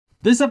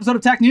This episode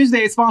of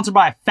TechNewsDay is sponsored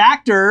by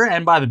Factor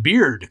and by the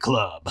Beard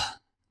Club.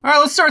 All right,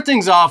 let's start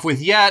things off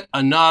with yet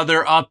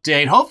another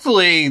update.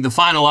 Hopefully the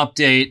final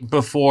update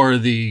before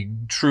the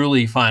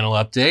truly final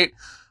update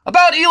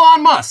about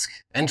Elon Musk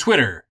and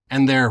Twitter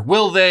and their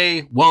will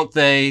they, won't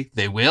they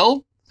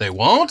will, they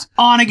won't.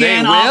 On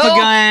again, off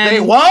again.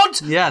 They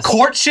won't. Yes.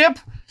 Courtship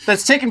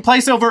that's taken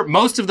place over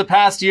most of the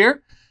past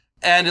year.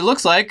 And it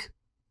looks like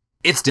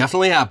it's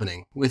definitely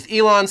happening, with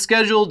Elon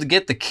scheduled to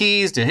get the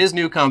keys to his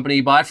new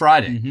company by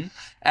Friday. Mm-hmm.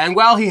 And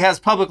while he has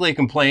publicly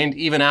complained,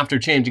 even after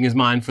changing his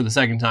mind for the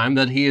second time,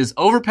 that he is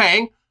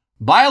overpaying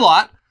by a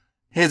lot,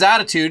 his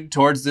attitude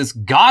towards this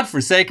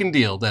godforsaken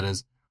deal that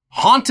has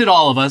haunted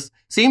all of us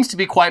seems to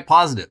be quite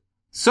positive.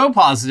 So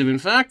positive, in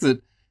fact,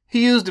 that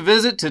he used a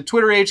visit to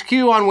Twitter HQ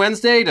on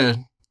Wednesday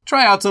to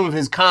try out some of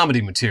his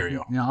comedy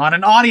material. Yeah, on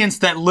an audience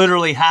that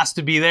literally has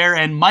to be there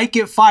and might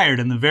get fired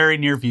in the very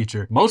near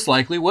future. Most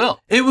likely will.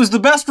 It was the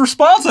best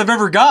response I've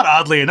ever got,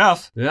 oddly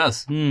enough.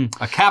 Yes.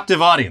 A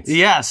captive audience.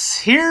 Yes.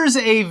 Here's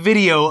a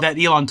video that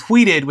Elon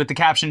tweeted with the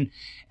caption,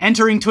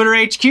 "Entering Twitter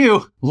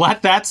HQ,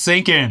 let that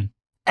sink in."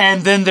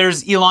 And then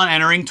there's Elon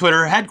entering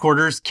Twitter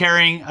headquarters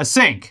carrying a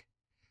sink.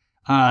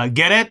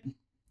 Get it?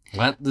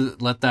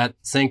 Let that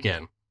sink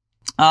in.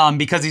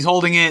 Because he's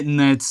holding it and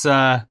it's,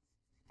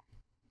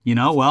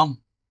 well,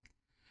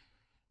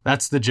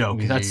 that's the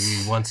joke. He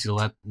wants you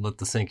to let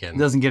the sink in. It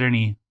doesn't get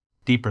any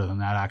deeper than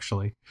that,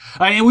 actually.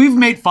 I mean, we've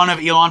made fun of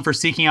Elon for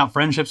seeking out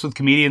friendships with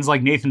comedians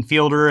like Nathan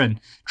Fielder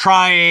and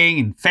trying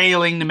and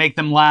failing to make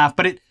them laugh.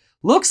 But it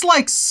looks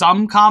like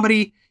some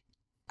comedy,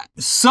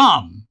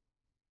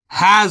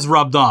 has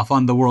rubbed off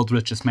on the world's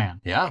richest man.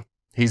 Yeah,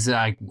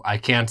 I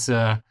can't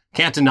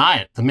deny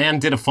it. The man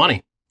did a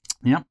funny.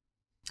 Yeah,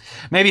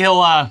 maybe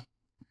he'll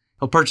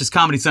purchase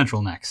Comedy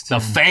Central next. The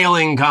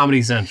failing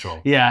Comedy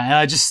Central.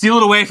 Yeah, just steal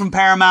it away from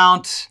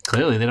Paramount.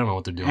 Clearly, they don't know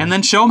what they're doing. And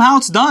then show them how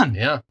it's done.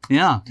 Yeah.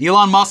 Yeah.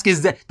 Elon Musk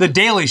is the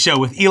Daily Show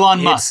with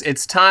Elon Musk.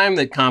 It's time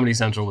that Comedy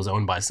Central was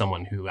owned by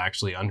someone who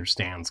actually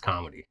understands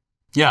comedy.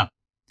 Yeah.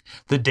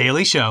 The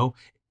Daily Show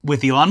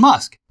with Elon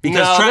Musk.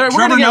 Because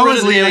Trevor Noah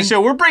is leaving. Show.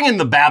 We're bringing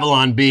the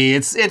Babylon Bee.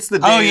 It's the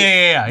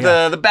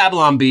the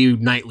Babylon Bee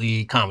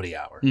nightly comedy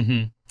hour.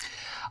 Mm-hmm.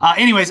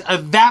 Anyways,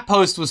 that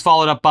post was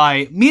followed up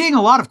by meeting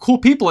a lot of cool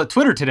people at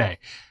Twitter today,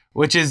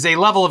 which is a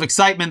level of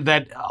excitement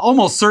that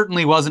almost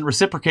certainly wasn't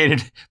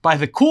reciprocated by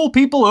the cool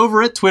people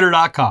over at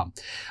Twitter.com,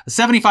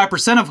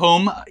 75% of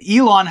whom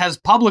Elon has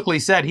publicly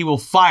said he will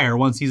fire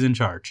once he's in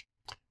charge.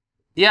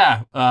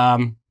 Yeah,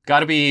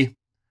 gotta be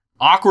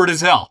awkward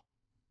as hell.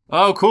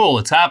 Oh, cool,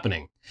 it's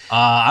happening.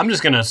 I'm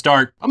just gonna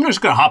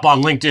hop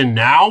on LinkedIn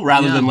now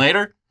rather than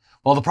later.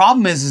 Well, the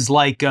problem is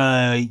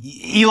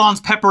Elon's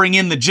peppering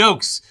in the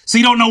jokes, so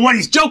you don't know what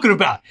he's joking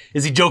about.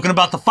 Is he joking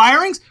about the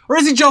firings, or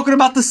is he joking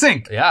about the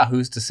sink? Yeah,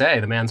 who's to say?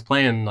 The man's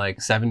playing like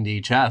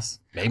 7D chess,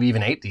 maybe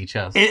even 8D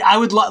chess.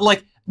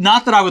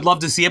 Not that I would love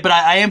to see it, but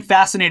I am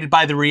fascinated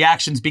by the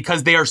reactions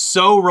because they are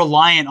so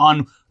reliant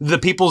on the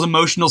people's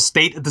emotional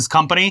state at this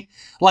company.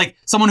 Like,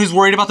 someone who's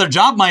worried about their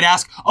job might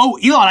ask, "Oh,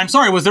 Elon, I'm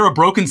sorry, was there a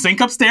broken sink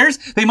upstairs?"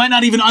 They might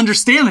not even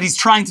understand that he's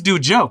trying to do a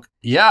joke.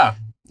 Yeah,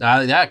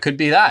 it could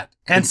be that.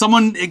 And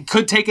it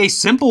could take a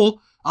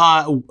simple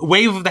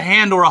wave of the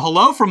hand or a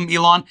hello from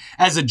Elon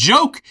as a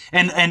joke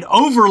and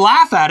over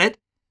laugh at it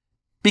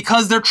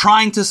because they're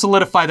trying to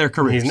solidify their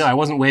careers. No, I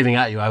wasn't waving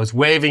at you. I was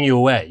waving you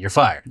away. You're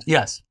fired.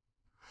 Yes.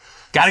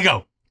 Gotta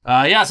go.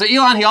 So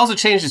Elon, he also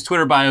changed his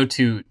Twitter bio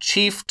to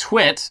Chief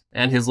Twit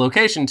and his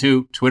location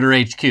to Twitter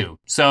HQ.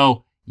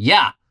 So,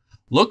 yeah,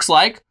 looks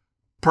like,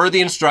 per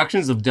the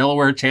instructions of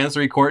Delaware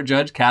Chancery Court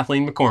Judge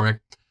Kathleen McCormick,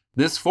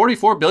 this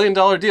 $44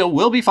 billion deal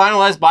will be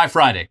finalized by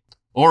Friday.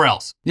 Or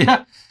else.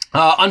 Yeah.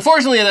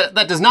 Unfortunately,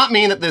 that does not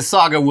mean that this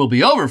saga will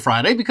be over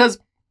Friday, because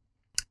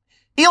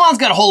Elon's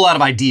got a whole lot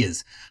of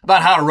ideas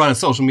about how to run a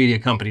social media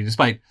company,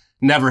 despite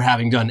never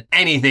having done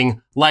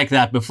anything like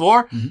that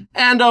before. Mm-hmm.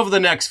 And over the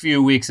next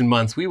few weeks and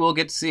months, we will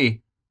get to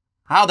see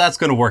how that's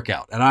going to work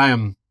out. And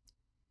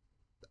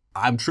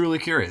I'm truly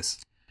curious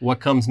what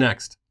comes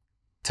next.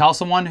 Tell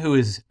someone who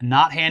is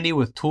not handy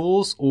with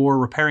tools or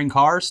repairing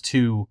cars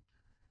to,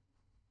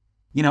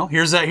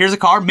 here's a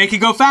car, make it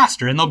go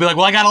faster. And they'll be like,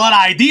 well, I got a lot of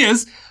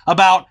ideas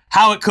about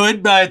how it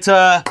could, but,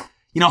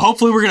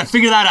 hopefully we're going to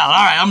figure that out.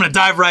 All right, I'm going to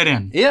dive right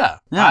in. Yeah.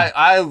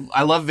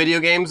 I love video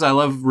games. I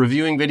love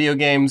reviewing video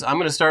games. I'm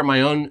going to start my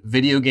own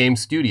video game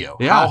studio.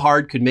 Yeah. How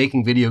hard could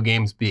making video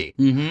games be?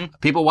 Mm-hmm.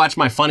 People watch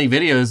my funny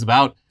videos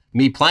about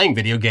me playing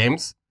video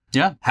games.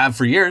 Yeah. Have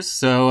for years.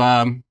 So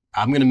I'm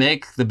going to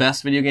make the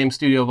best video game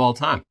studio of all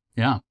time.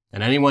 Yeah.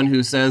 And anyone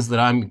who says that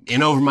I'm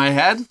in over my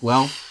head,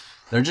 well,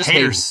 they're just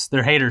haters.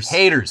 They're haters.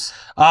 Haters.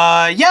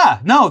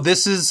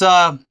 This is,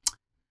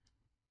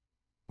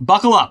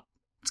 buckle up.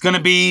 It's going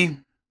to be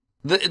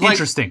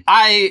interesting.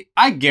 I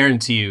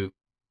guarantee you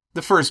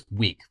the first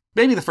week,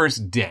 maybe the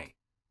first day,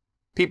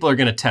 people are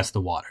going to test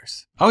the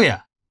waters. Oh,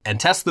 yeah. And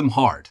test them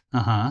hard.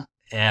 Uh-huh.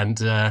 And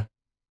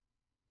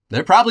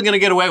they're probably going to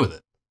get away with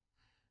it.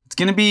 It's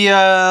going to be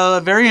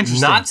very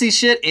interesting. Nazi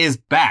shit is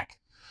back.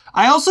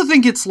 I also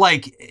think it's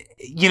like,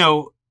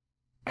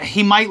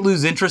 he might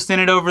lose interest in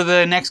it over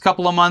the next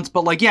couple of months,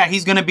 but like, yeah,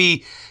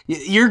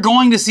 you're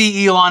going to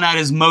see Elon at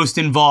his most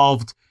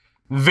involved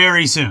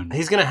very soon.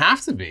 He's going to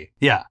have to be.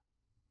 Yeah.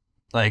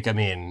 Like, I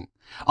mean,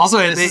 also,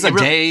 this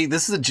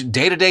is a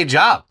day-to-day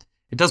job.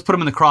 It does put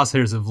him in the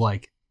crosshairs of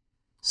like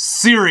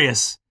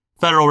serious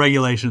federal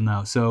regulation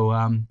though. So,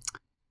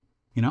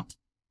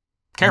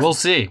 careful. We'll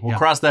see. We'll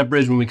cross that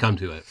bridge when we come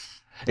to it.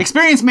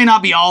 Experience may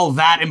not be all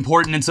that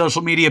important in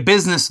social media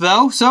business,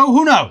 though, so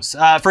who knows?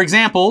 For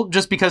example,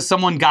 just because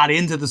someone got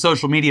into the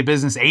social media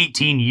business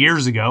 18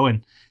 years ago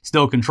and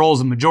still controls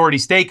a majority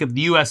stake of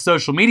the U.S.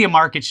 social media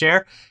market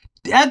share,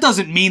 that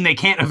doesn't mean they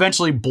can't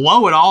eventually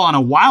blow it all on a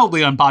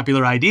wildly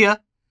unpopular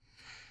idea.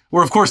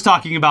 We're, of course,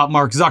 talking about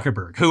Mark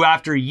Zuckerberg, who,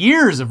 after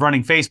years of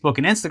running Facebook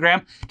and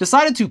Instagram,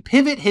 decided to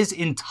pivot his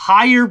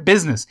entire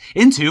business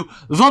into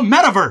the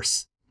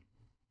metaverse.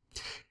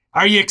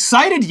 Are you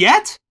excited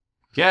yet?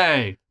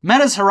 Yay.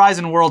 Meta's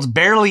Horizon Worlds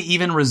barely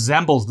even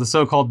resembles the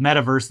so-called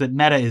metaverse that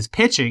Meta is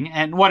pitching,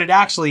 and what it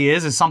actually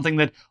is something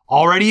that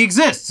already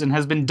exists and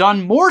has been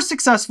done more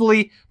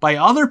successfully by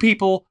other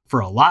people for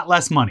a lot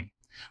less money.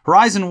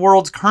 Horizon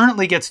Worlds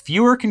currently gets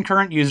fewer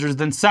concurrent users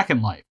than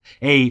Second Life,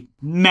 a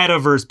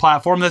metaverse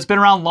platform that's been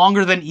around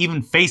longer than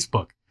even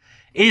Facebook.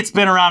 It's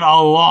been around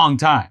a long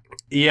time.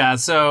 Yeah,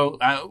 so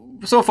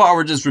far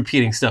we're just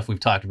repeating stuff we've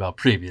talked about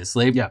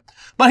previously. Yeah.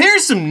 But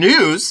here's some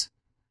news.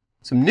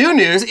 Some new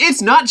news.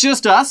 It's not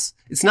just us.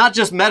 It's not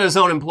just Meta's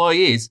own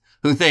employees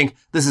who think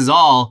this is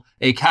all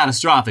a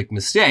catastrophic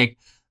mistake.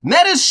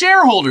 Meta's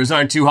shareholders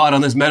aren't too hot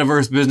on this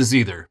metaverse business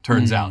either,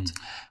 turns out.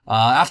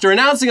 After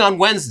announcing on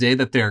Wednesday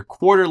that their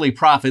quarterly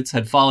profits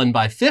had fallen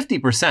by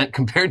 50%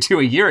 compared to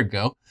a year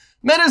ago,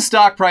 Meta's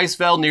stock price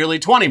fell nearly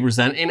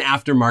 20% in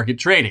aftermarket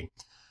trading.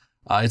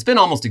 It's been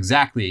almost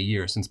exactly a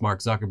year since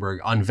Mark Zuckerberg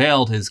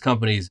unveiled his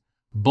company's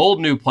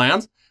bold new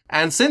plans.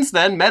 And since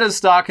then, Meta's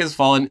stock has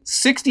fallen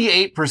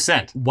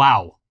 68%.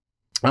 Wow.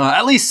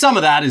 At least some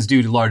of that is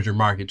due to larger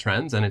market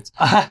trends, and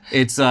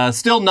it's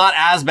still not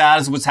as bad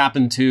as what's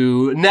happened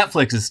to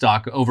Netflix's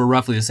stock over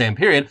roughly the same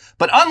period.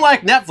 But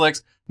unlike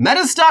Netflix,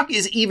 Meta's stock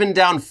is even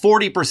down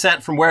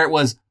 40% from where it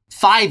was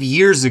 5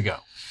 years ago.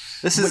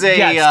 This is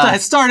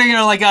it's starting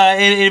like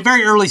in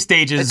very early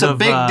stages. It's a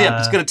big dip.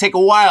 It's going to take a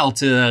while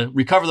to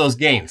recover those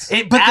gains.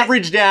 But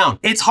average down.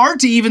 It's hard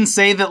to even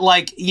say that,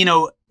 like,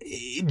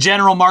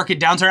 general market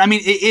downturn. I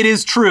mean, it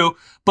is true,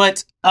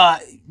 but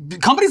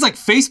companies like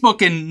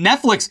Facebook and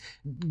Netflix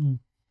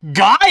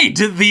guide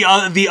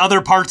the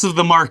other parts of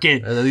the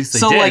market. At least they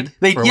did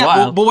for a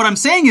while. But what I'm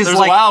saying is, there's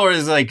a while where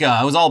it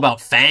was all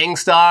about FANG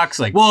stocks.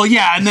 And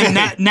then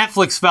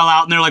Netflix fell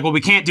out, and they're like, well,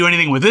 we can't do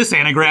anything with this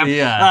anagram.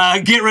 Yeah.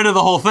 Get rid of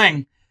the whole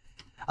thing.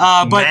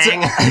 But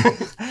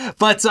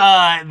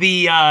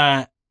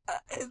the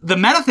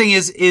Meta thing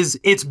is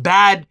it's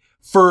bad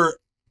for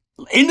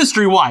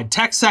industry-wide,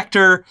 tech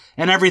sector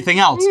and everything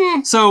else.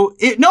 So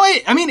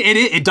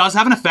it does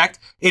have an effect.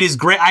 It is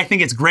great. I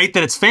think it's great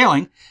that it's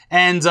failing,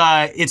 and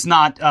it's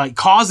not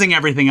causing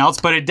everything else,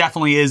 but it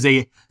definitely is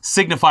a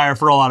signifier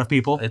for a lot of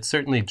people. It's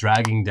certainly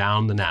dragging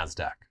down the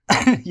NASDAQ.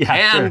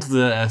 And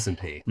the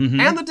S&P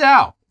and the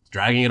Dow. It's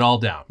dragging it all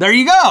down. There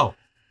you go.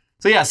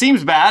 So yeah,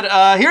 seems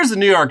bad. Here's the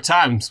New York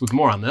Times with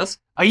more on this.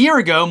 A year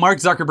ago, Mark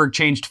Zuckerberg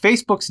changed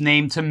Facebook's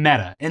name to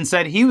Meta and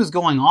said he was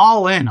going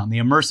all in on the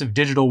immersive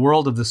digital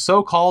world of the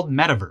so-called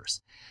metaverse.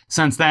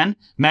 Since then,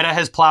 Meta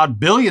has plowed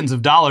billions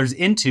of dollars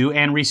into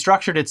and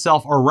restructured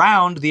itself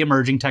around the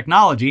emerging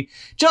technology,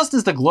 just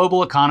as the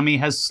global economy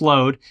has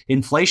slowed,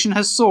 inflation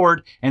has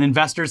soared, and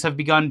investors have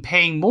begun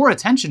paying more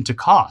attention to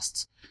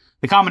costs.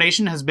 The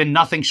combination has been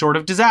nothing short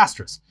of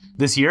disastrous.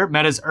 This year,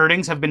 Meta's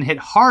earnings have been hit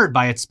hard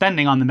by its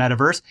spending on the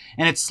metaverse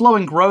and its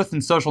slowing growth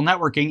in social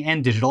networking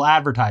and digital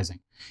advertising.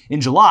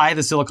 In July,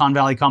 the Silicon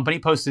Valley company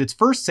posted its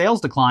first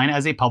sales decline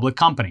as a public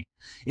company.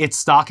 Its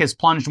stock has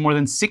plunged more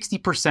than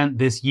 60%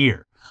 this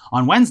year.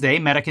 On Wednesday,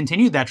 Meta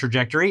continued that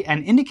trajectory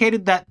and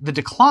indicated that the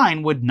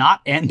decline would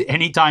not end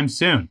anytime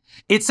soon.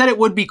 It said it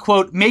would be,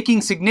 quote,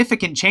 making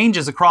significant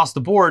changes across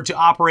the board to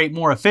operate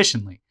more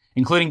efficiently,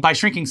 including by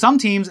shrinking some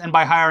teams and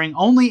by hiring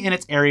only in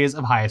its areas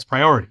of highest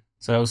priority.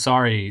 So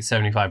sorry,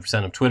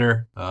 75% of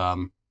Twitter.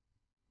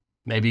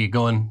 Maybe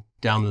going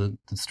down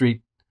the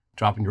street,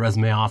 dropping your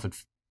resume off at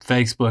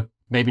Facebook.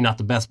 Maybe not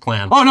the best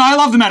plan. Oh no, I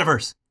love the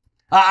metaverse.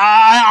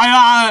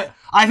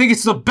 I think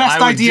it's the best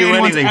idea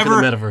anyone's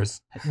ever. For the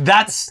metaverse.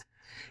 That's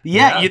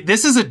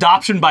this is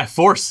adoption by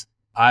force.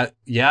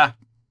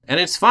 And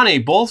it's funny,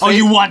 both.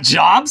 You want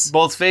jobs?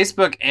 Both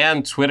Facebook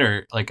and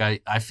Twitter. Like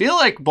I feel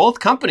like both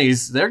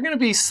companies, they're going to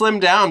be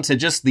slimmed down to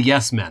just the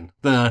yes men.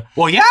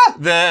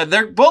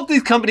 Both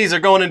these companies are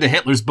going into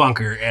Hitler's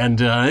bunker, and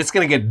it's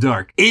going to get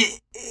dark.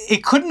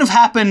 It couldn't have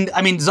happened.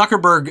 I mean,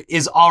 Zuckerberg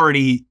is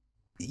already,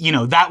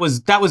 that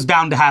was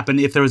bound to happen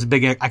if there was a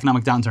big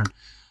economic downturn.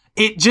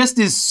 It just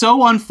is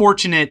so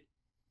unfortunate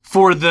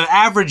for the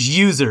average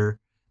user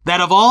that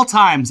of all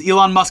times,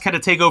 Elon Musk had to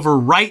take over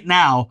right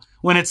now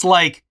when it's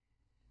like,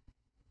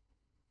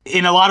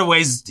 in a lot of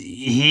ways,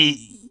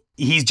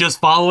 he's just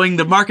following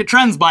the market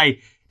trends by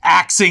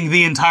axing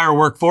the entire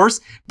workforce.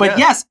 But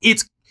yes,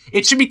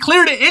 it should be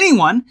clear to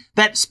anyone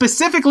that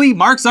specifically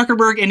Mark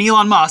Zuckerberg and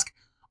Elon Musk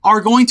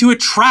are going to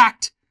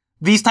attract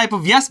these type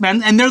of yes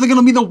men, and they're going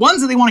to be the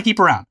ones that they want to keep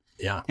around.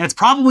 Yeah. And it's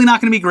probably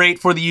not going to be great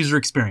for the user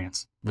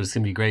experience. But it's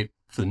going to be great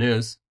for the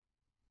news.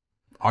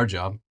 Our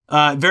job.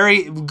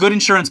 Very good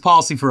insurance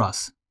policy for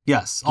us.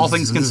 Yes, all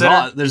things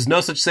considered. There's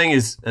no such thing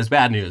as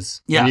bad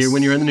news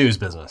when you're in the news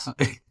business.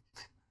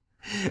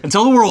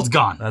 Until the world's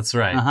gone. That's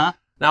right. Uh-huh.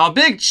 Now, a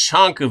big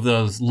chunk of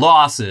those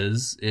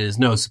losses is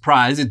no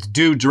surprise. It's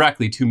due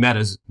directly to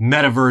Meta's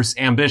metaverse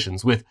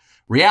ambitions, with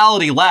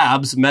Reality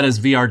Labs, Meta's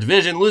VR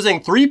division,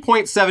 losing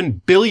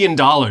 $3.7 billion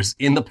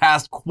in the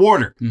past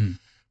quarter.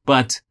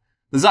 But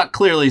the Zuck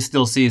clearly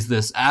still sees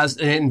this as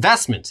an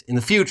investment in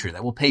the future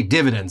that will pay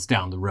dividends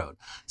down the road,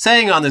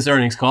 saying on this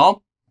earnings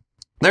call,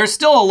 "There's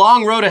still a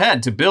long road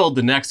ahead to build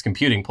the next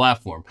computing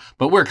platform,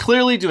 but we're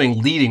clearly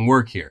doing leading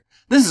work here.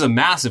 This is a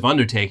massive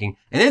undertaking,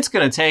 and it's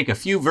going to take a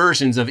few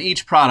versions of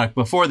each product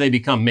before they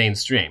become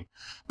mainstream.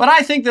 But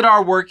I think that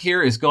our work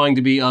here is going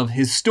to be of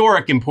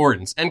historic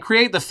importance and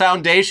create the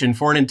foundation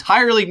for an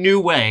entirely new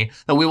way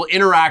that we will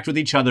interact with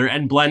each other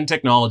and blend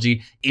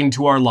technology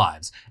into our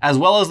lives, as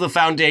well as the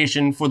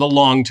foundation for the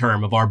long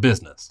term of our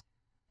business."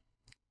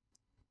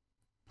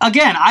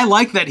 Again, I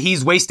like that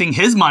he's wasting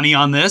his money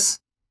on this,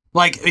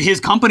 like his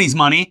company's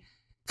money,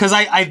 because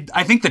I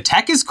think the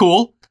tech is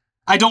cool.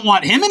 I don't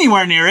want him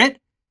anywhere near it.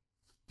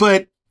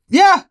 But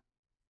yeah,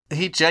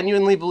 he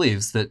genuinely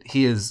believes that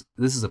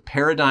this is a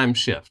paradigm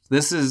shift.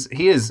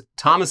 He is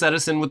Thomas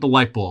Edison with the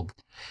light bulb.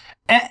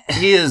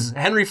 He is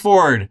Henry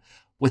Ford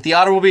with the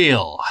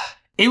automobile.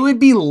 It would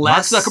be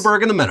less Mark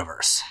Zuckerberg in the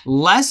metaverse.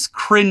 Less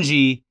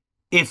cringy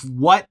if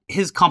what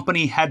his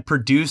company had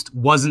produced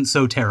wasn't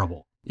so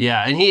terrible.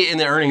 Yeah, and in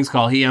the earnings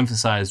call, he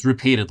emphasized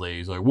repeatedly,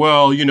 he's like,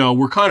 well,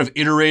 we're kind of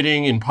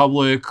iterating in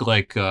public,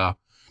 like,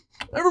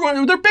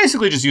 everyone, they're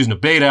basically just using a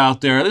beta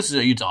out there.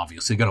 It's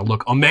obviously going to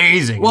look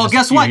amazing. Well,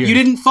 guess what? You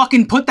didn't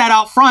fucking put that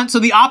out front, so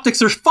the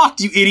optics are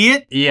fucked, you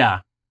idiot. Yeah.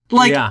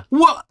 What?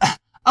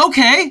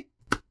 Okay.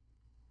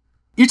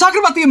 You're talking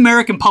about the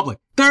American public.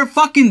 They're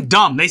fucking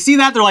dumb. They see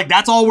that, they're like,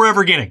 that's all we're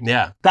ever getting.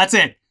 Yeah. That's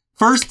it.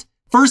 First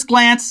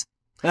glance,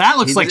 that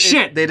looks like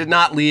shit. They did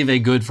not leave a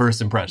good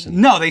first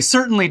impression. No, they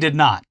certainly did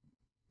not.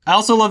 I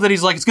also love that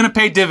he's like, it's going to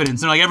pay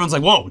dividends. And everyone's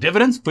like, whoa,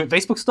 dividends?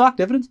 Facebook stock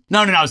dividends?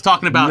 No, I was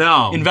talking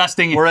about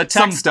investing. We're a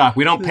tech stock.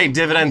 We don't pay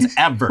dividends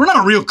ever. We're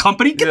not a real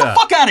company. Get the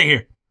fuck out of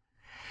here.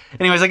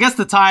 Anyways, I guess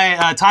the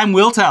time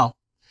will tell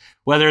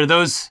whether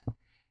those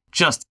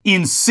just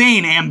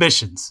insane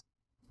ambitions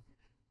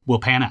will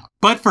pan out.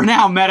 But for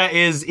now, Meta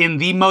is in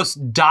the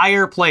most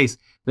dire place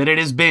that it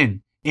has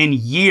been in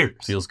years.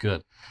 Feels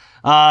good.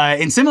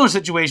 In similar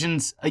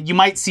situations, you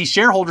might see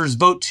shareholders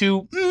vote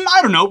to,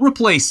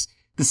 replace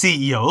the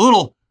CEO. A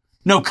little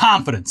no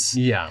confidence.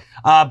 Yeah.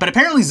 But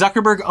apparently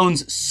Zuckerberg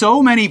owns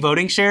so many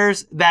voting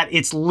shares that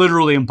it's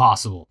literally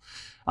impossible.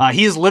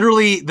 He is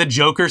literally the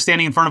Joker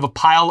standing in front of a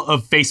pile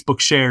of Facebook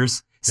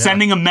shares,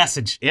 sending a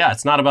message. Yeah,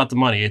 it's not about the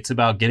money. It's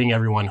about getting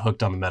everyone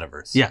hooked on the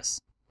metaverse.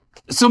 Yes.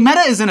 So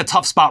Meta is in a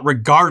tough spot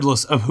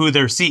regardless of who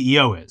their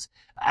CEO is.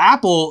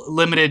 Apple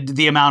limited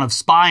the amount of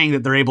spying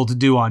that they're able to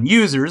do on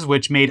users,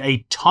 which made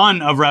a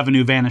ton of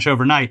revenue vanish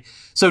overnight.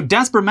 So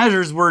desperate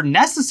measures were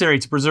necessary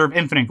to preserve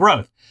infinite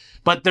growth.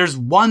 But there's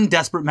one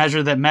desperate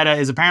measure that Meta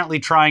is apparently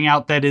trying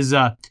out that is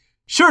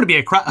sure to be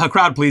a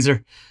crowd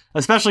pleaser,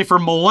 especially for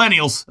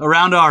millennials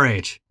around our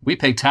age. We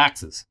pay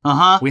taxes.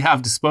 Uh-huh. We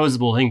have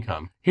disposable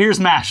income. Here's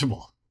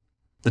Mashable.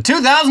 The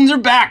 2000s are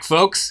back,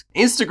 folks.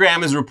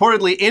 Instagram is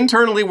reportedly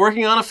internally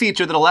working on a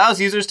feature that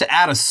allows users to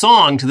add a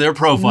song to their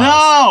profiles.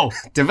 No!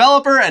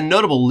 Developer and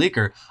notable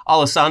leaker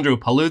Alessandro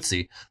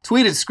Paluzzi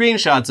tweeted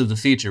screenshots of the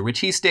feature,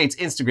 which he states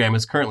Instagram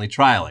is currently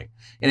trialing.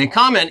 In a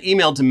comment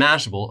emailed to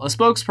Mashable, a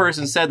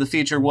spokesperson said the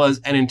feature was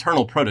an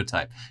internal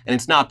prototype, and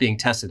it's not being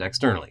tested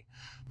externally.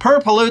 Per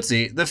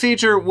Paluzzi, the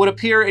feature would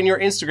appear in your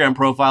Instagram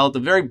profile at the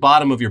very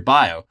bottom of your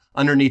bio,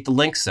 underneath the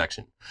links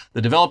section.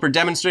 The developer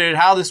demonstrated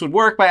how this would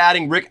work by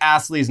adding Rick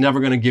Astley's Never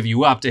Gonna Give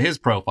You Up to his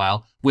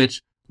profile,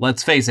 which,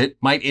 let's face it,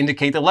 might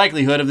indicate the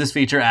likelihood of this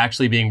feature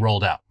actually being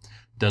rolled out.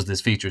 Does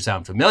this feature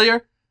sound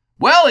familiar?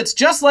 Well, it's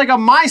just like a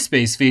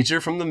MySpace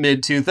feature from the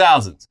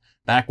mid-2000s.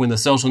 Back when the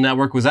social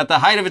network was at the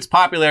height of its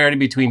popularity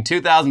between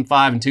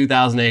 2005 and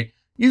 2008,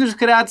 users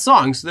could add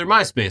songs to their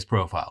MySpace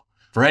profile.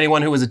 For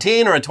anyone who was a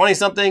teen or a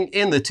 20-something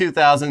in the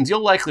 2000s, you'll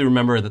likely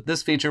remember that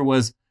this feature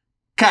was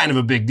kind of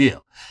a big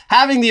deal.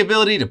 Having the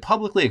ability to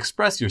publicly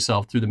express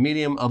yourself through the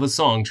medium of a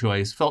song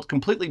choice felt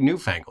completely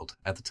newfangled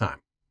at the time.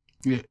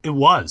 It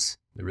was.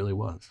 It really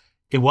was.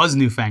 It was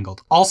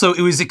newfangled. Also,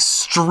 it was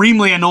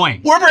extremely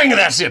annoying. We're bringing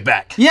that shit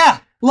back. Yeah,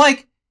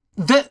 like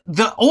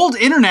the old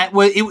internet,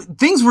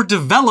 things were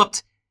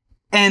developed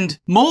and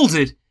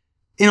molded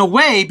in a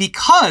way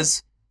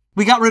because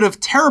we got rid of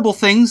terrible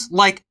things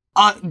like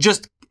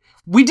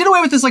we did away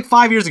with this like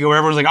 5 years ago where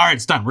everyone's like, all right,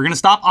 it's done. We're going to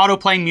stop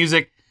auto-playing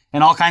music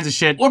and all kinds of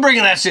shit. We're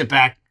bringing that shit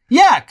back.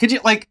 Yeah, could you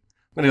like...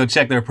 I'm going to go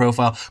check their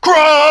profile.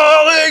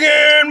 Crawling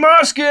in my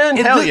skin.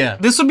 Hell yeah.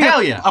 This would be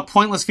a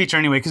pointless feature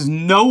anyway because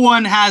no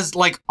one has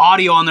like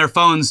audio on their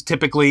phones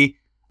typically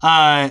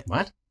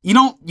What?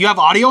 You have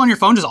audio on your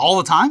phone just all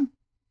the time?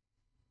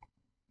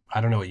 I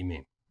don't know what you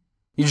mean.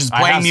 You're just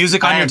playing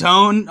music on your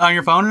phone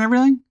and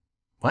everything?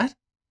 What?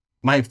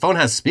 My phone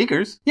has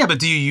speakers. Yeah, but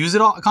do you use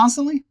it all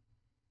constantly?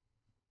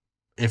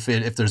 If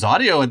there's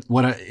audio in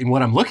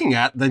what I'm looking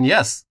at, then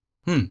yes.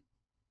 I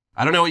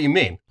don't know what you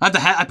mean.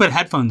 I put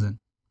headphones in.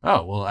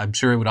 Oh, well, I'm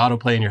sure it would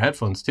autoplay in your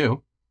headphones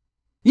too.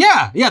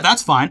 Yeah,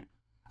 that's fine.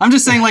 I'm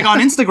just saying, like, on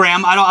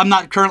Instagram, I'm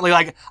not currently,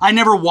 like, I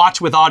never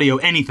watch with audio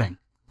anything.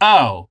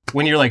 Oh,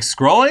 when you're, like,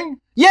 scrolling?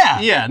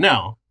 Yeah. Yeah,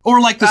 no. Or,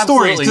 like, the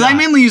stories. Because I not.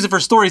 mainly use it for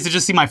stories to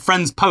just see my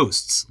friends'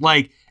 posts.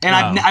 Like, and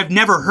I've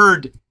never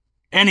heard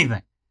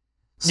anything.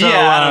 So,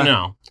 yeah, I don't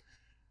know.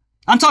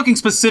 I'm talking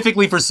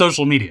specifically for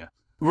social media.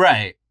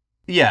 Right.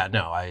 Yeah,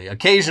 no.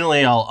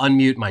 Occasionally I'll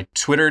unmute my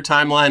Twitter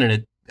timeline,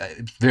 and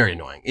it's very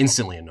annoying.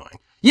 Instantly annoying.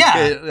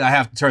 Yeah. I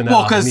have to turn that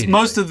off. Well, because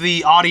most of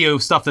the audio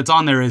stuff that's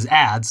on there is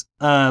ads.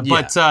 But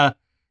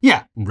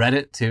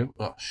Reddit, too?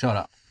 Oh, shut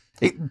up.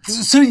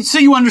 So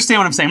you understand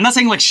what I'm saying. I'm not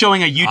saying, like,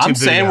 showing a YouTube video. I'm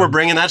saying we're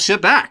bringing that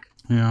shit back.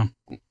 Yeah.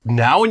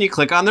 Now when you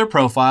click on their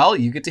profile,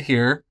 you get to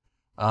hear,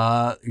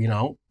 the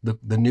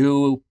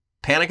new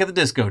Panic at the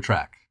Disco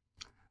track.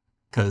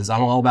 Because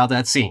I'm all about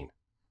that scene.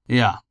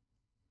 Yeah.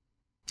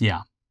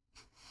 Yeah.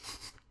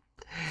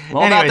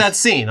 All about that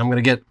scene. I'm going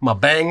to get my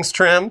bangs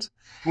trimmed.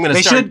 I'm going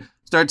to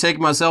start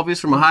taking my selfies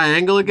from a high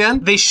angle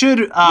again. They should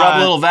rub a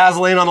little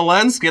Vaseline on the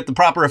lens, get the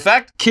proper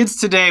effect. Kids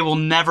today will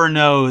never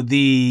know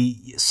the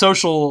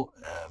social,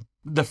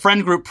 the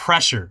friend group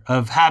pressure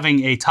of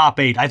having a top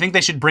 8. I think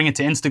they should bring it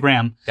to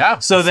Instagram. Yeah.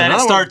 So that it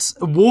starts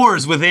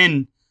wars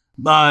within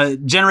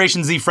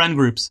Generation Z friend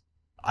groups.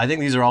 I think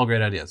these are all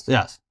great ideas.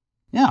 Yes.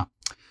 Yeah.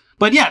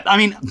 But yeah, I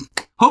mean,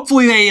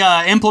 hopefully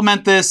they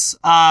implement this.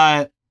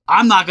 I'm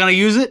not going to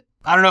use it.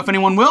 I don't know if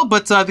anyone will,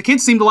 but the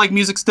kids seem to like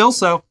music still,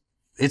 so.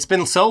 It's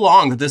been so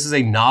long that this is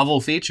a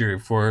novel feature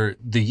for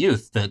the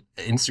youth that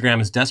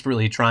Instagram is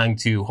desperately trying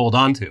to hold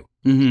on to.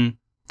 Mm-hmm.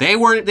 They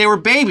were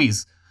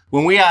babies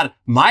when we had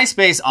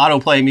MySpace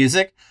autoplay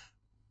music.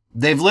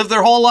 They've lived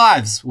their whole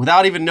lives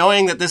without even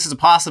knowing that this is a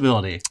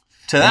possibility.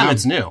 To them,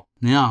 it's new.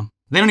 Yeah.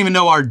 They don't even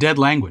know our dead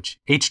language,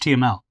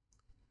 HTML.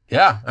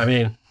 Yeah. I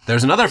mean,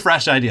 there's another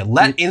fresh idea.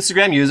 Let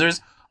Instagram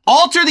users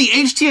alter the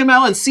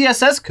HTML and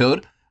CSS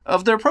code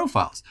of their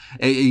profiles.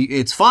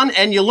 It's fun,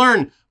 and you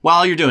learn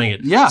while you're doing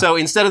it. Yeah. So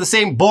instead of the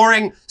same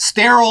boring,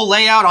 sterile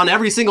layout on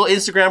every single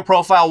Instagram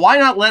profile, why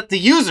not let the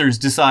users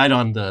decide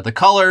on the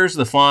colors,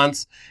 the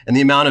fonts, and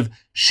the amount of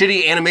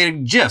shitty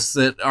animated GIFs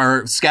that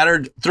are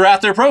scattered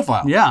throughout their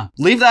profile? Yeah.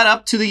 Leave that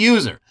up to the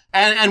user.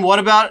 And what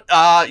about,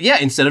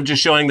 instead of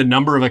just showing the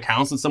number of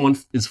accounts that someone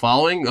is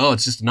following,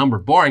 it's just a number,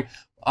 boring.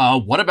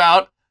 What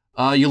about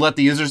you let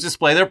the users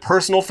display their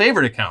personal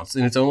favorite accounts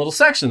in its own little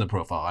section of the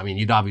profile? I mean,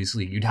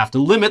 you'd have to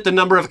limit the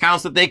number of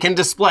accounts that they can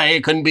display.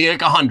 It couldn't be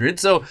like 100.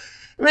 So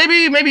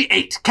maybe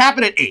 8. Cap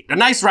it at 8. A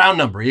nice round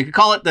number. You could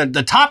call it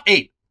the top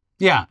 8.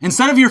 Yeah.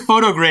 Instead of your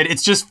photo grid,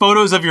 it's just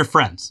photos of your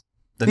friends.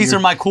 These are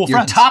my cool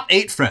friends. Your top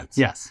 8 friends.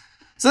 Yes.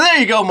 So there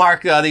you go,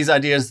 Mark. These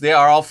ideas, they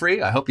are all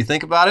free. I hope you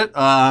think about it.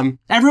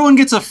 Everyone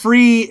gets a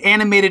free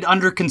animated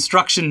under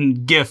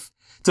construction GIF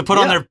to put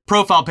on their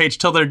profile page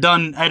till they're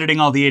done editing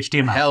all the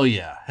HTML. Hell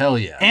yeah. Hell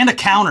yeah. And a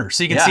counter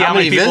so you can see how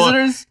many people.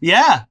 Visitors?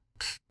 Yeah.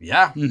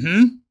 Yeah.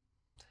 Mm-hmm.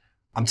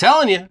 I'm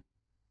telling you,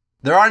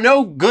 there are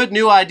no good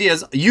new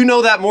ideas. You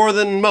know that more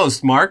than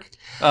most, Mark.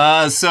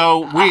 It's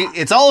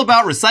all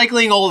about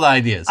recycling old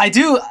ideas. I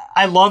do.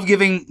 I love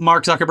giving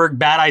Mark Zuckerberg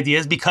bad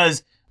ideas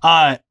because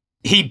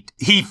he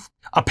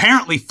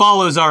apparently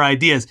follows our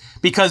ideas,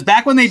 because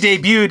back when they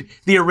debuted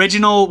the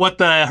original, what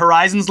the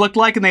horizons looked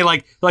like, and they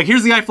like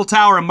here's the Eiffel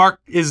Tower, and Mark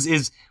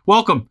is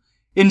welcome,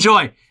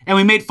 enjoy, and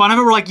we made fun of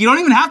it. We're like, you don't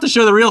even have to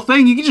show the real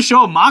thing, you can just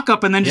show a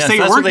mock-up and then just say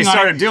you're working on it. That's what they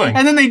started doing.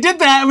 And then they did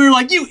that, and we were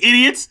like, you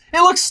idiots,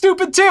 it looks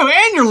stupid too,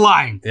 and you're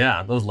lying.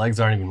 Yeah, those legs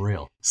aren't even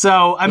real.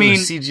 So I mean,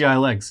 CGI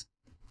legs.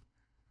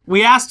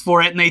 We asked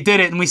for it and they did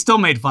it, and we still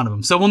made fun of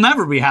them, so we'll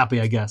never be happy,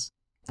 I guess.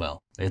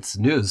 Well, it's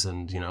news,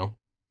 and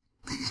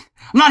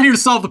I'm not here to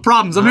solve the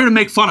problems. I'm here to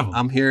make fun of them.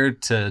 I'm here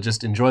to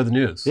just enjoy the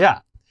news. Yeah.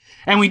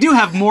 And we do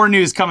have more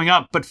news coming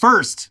up. But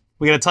first,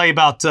 we got to tell you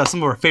about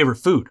some of our favorite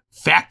food,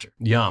 Factor.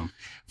 Yum.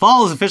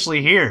 Fall is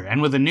officially here.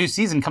 And with a new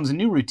season comes a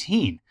new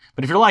routine.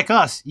 But if you're like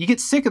us, you get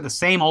sick of the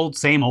same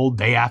old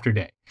day after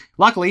day.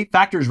 Luckily,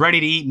 Factor's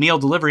ready-to-eat meal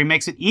delivery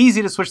makes it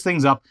easy to switch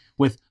things up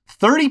with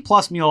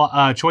 30-plus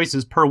meal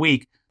choices per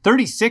week,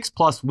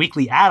 36-plus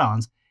weekly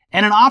add-ons,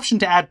 and an option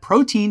to add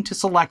protein to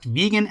select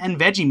vegan and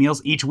veggie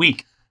meals each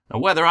week. Now,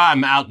 whether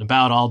I'm out and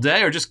about all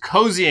day or just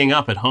cozying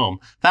up at home,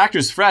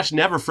 Factor's fresh,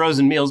 never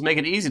frozen meals make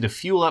it easy to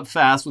fuel up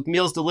fast with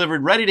meals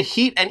delivered ready to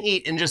heat and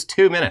eat in just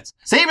 2 minutes.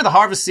 Savor the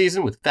harvest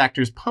season with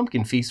Factor's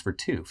Pumpkin Feast for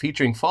 2,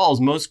 featuring fall's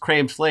most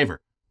craved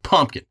flavor,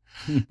 pumpkin.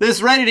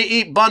 This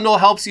ready-to-eat bundle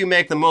helps you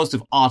make the most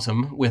of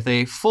autumn with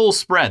a full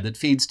spread that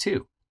feeds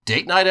 2.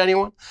 Date night,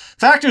 anyone?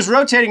 Factor's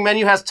rotating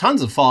menu has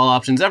tons of fall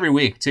options every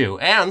week, too,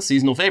 and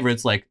seasonal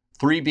favorites like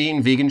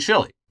 3-bean vegan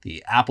chili.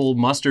 the apple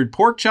mustard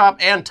pork chop,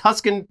 and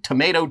Tuscan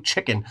tomato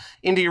chicken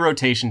into your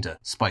rotation to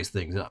spice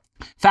things up.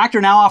 Factor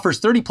now offers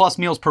 30-plus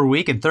meals per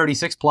week and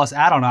 36-plus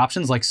add-on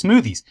options like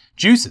smoothies,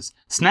 juices,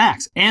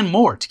 snacks, and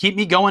more to keep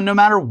me going no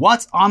matter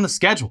what's on the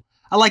schedule.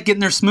 I like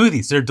getting their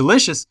smoothies. They're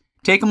delicious.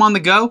 Take them on the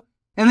go,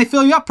 and they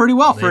fill you up pretty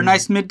well for a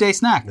nice midday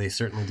snack. They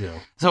certainly do.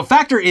 So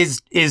Factor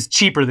is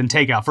cheaper than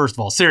takeout, first of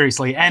all,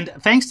 seriously. And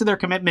thanks to their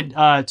commitment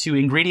to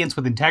ingredients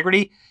with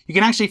integrity, you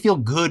can actually feel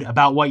good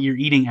about what you're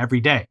eating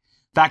every day.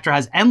 Factor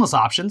has endless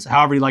options,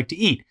 however you like to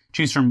eat.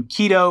 Choose from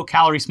keto,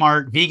 calorie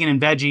smart, vegan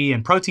and veggie,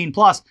 and protein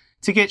plus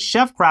to get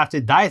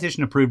chef-crafted,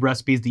 dietitian-approved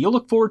recipes that you'll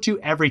look forward to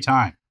every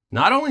time.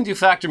 Not only do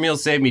Factor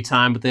meals save me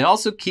time, but they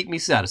also keep me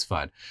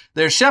satisfied.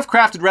 Their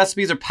chef-crafted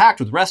recipes are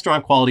packed with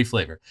restaurant-quality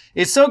flavor.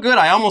 It's so good,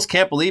 I almost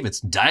can't believe it's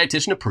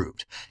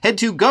dietitian-approved. Head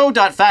to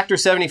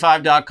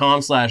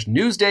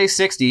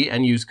go.factor75.com/newsday60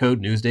 and use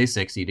code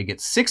newsday60 to get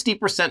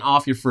 60%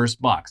 off your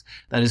first box.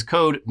 That is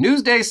code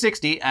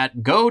newsday60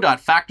 at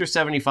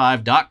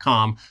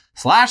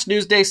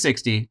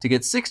go.factor75.com/newsday60 to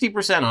get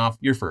 60% off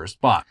your first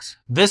box.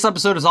 This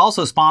episode is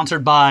also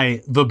sponsored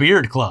by The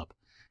Beard Club.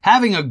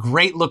 Having a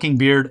great looking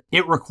beard,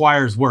 it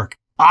requires work.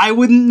 I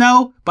wouldn't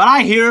know, but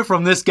I hear it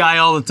from this guy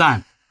all the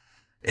time.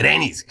 It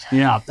ain't easy.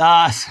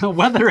 Yeah. So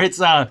whether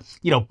it's,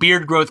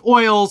 beard growth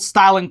oils,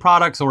 styling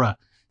products, or a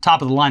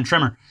top of the line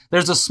trimmer,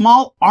 there's a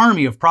small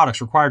army of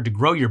products required to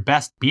grow your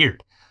best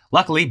beard.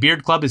 Luckily,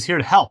 Beard Club is here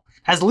to help.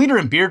 As the leader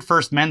in beard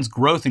first men's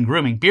growth and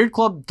grooming, Beard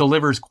Club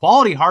delivers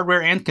quality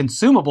hardware and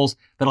consumables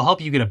that'll help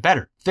you get a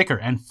better, thicker,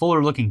 and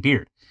fuller looking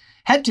beard.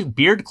 Head to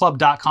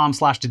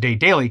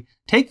beardclub.com/todaydaily,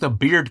 take the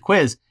beard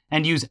quiz,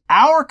 and use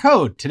our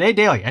code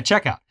TODAYDAILY at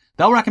checkout.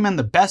 They'll recommend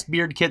the best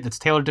beard kit that's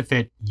tailored to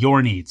fit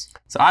your needs.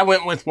 So I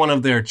went with one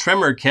of their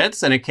trimmer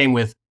kits, and it came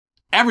with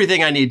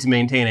everything I need to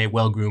maintain a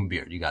well-groomed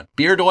beard. You got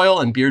beard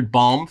oil and beard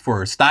balm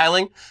for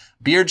styling,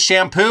 beard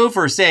shampoo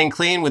for staying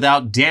clean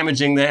without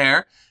damaging the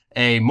hair,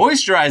 a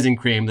moisturizing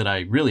cream that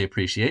I really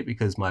appreciate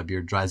because my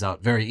beard dries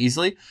out very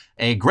easily,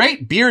 a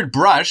great beard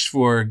brush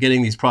for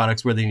getting these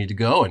products where they need to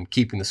go and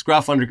keeping the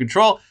scruff under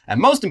control,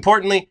 and most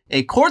importantly,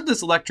 a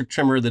cordless electric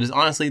trimmer that is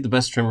honestly the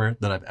best trimmer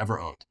that I've ever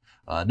owned.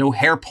 No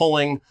hair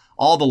pulling,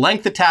 all the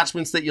length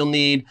attachments that you'll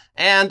need,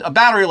 and a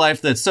battery life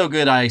that's so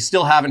good I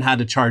still haven't had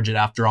to charge it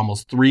after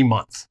almost 3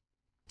 months.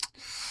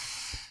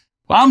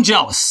 Well, I'm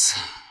jealous.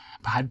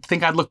 I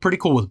think I'd look pretty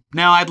cool with them.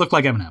 Now I'd look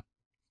like Eminem.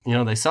 You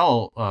know, they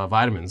sell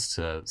vitamins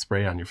to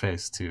spray on your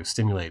face to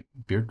stimulate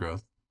beard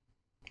growth.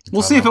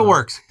 We'll see if it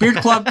works. Beard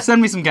Club,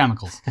 send me some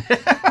chemicals.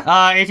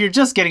 If you're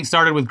just getting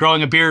started with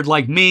growing a beard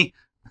like me,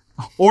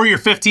 or you're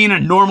 15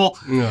 and normal,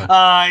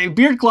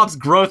 Beard Club's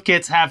growth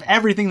kits have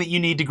everything that you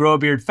need to grow a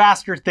beard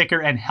faster,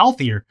 thicker, and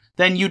healthier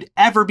than you'd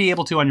ever be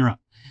able to on your own.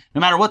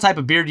 No matter what type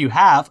of beard you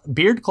have,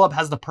 Beard Club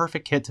has the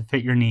perfect kit to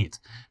fit your needs.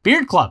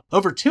 Beard Club,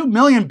 over 2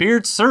 million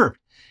beards served.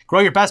 Grow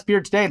your best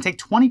beard today and take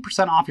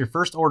 20% off your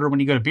first order when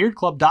you go to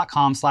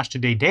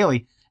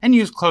beardclub.com/todaydaily and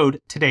use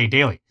code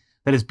TODAYDAILY.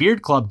 That is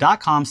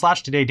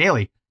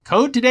beardclub.com/todaydaily,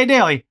 code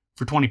TODAYDAILY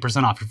for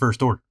 20% off your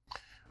first order.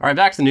 All right,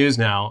 back to the news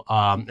now.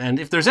 And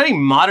if there's any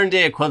modern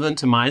day equivalent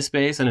to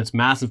MySpace and its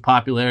massive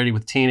popularity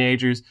with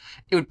teenagers,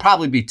 it would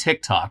probably be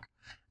TikTok.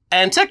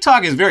 And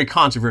TikTok is very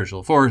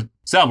controversial for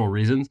several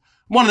reasons.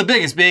 One of the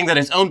biggest being that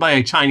it's owned by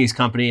a Chinese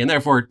company and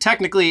therefore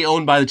technically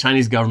owned by the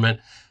Chinese government,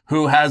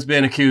 who has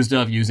been accused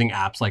of using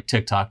apps like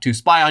TikTok to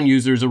spy on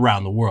users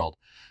around the world.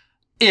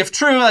 If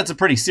true, that's a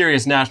pretty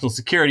serious national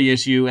security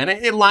issue, and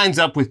it lines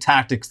up with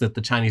tactics that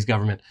the Chinese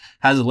government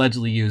has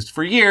allegedly used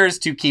for years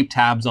to keep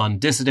tabs on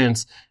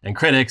dissidents and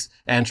critics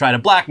and try to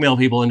blackmail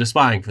people into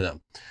spying for them.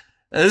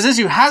 This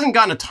issue hasn't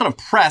gotten a ton of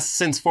press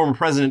since former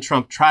President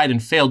Trump tried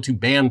and failed to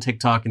ban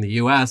TikTok in the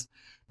US,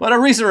 but a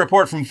recent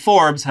report from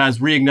Forbes has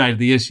reignited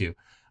the issue.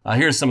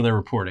 Here's some of their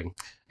reporting.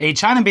 A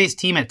China-based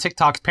team at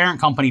TikTok's parent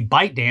company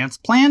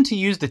ByteDance planned to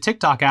use the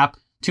TikTok app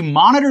to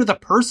monitor the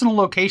personal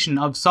location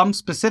of some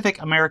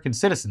specific American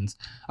citizens,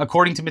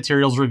 according to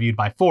materials reviewed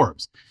by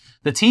Forbes.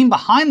 The team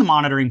behind the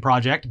monitoring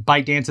project,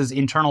 ByteDance's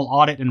internal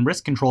audit and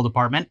risk control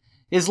department,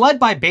 is led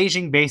by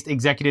Beijing-based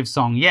executive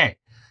Song Ye,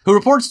 who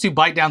reports to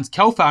ByteDance's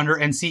co-founder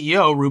and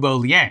CEO Rubo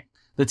Liang.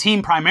 The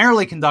team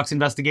primarily conducts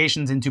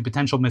investigations into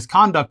potential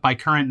misconduct by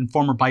current and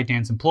former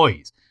ByteDance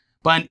employees.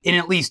 But in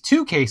at least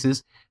 2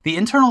 cases, the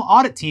internal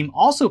audit team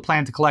also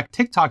planned to collect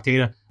TikTok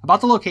data about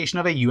the location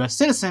of a U.S.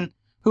 citizen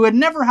who had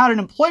never had an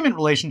employment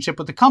relationship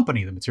with the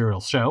company, the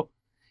materials show.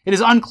 It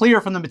is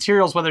unclear from the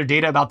materials whether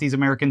data about these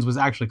Americans was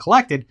actually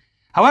collected.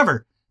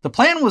 However, the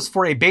plan was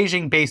for a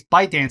Beijing-based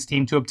ByteDance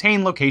team to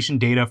obtain location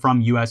data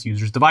from U.S.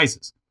 users'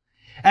 devices.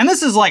 And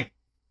this is like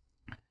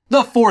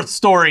the 4th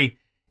story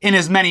in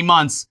as many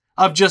months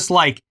of just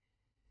like,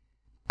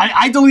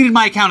 I deleted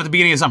my account at the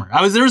beginning of summer.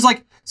 There was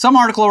like some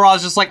article where I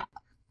was just like,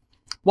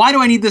 why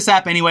do I need this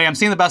app anyway? I'm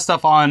seeing the best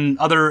stuff on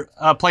other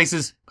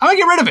places. I'm gonna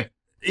get rid of it.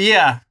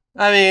 Yeah,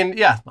 I mean,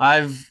 yeah,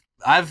 I've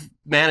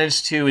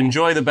managed to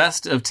enjoy the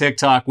best of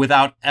TikTok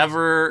without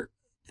ever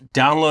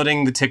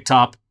downloading the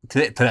TikTok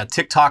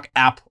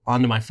app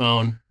onto my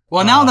phone.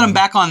 Well, now that I'm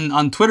back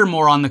on Twitter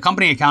more on the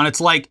company account, it's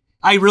like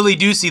I really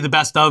do see the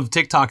best of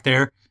TikTok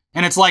there.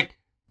 And it's like,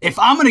 if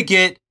I'm going to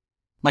get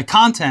my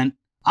content,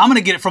 I'm going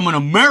to get it from an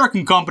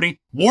American company,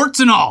 warts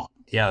and all.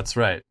 Yeah, that's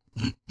right.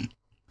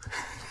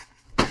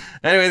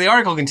 Anyway, the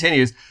article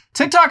continues.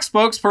 TikTok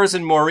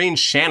spokesperson Maureen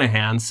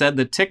Shanahan said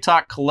that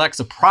TikTok collects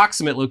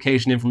approximate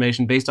location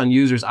information based on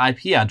users'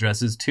 IP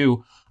addresses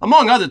to,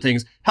 among other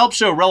things, help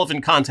show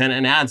relevant content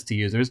and ads to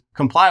users,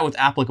 comply with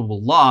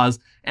applicable laws,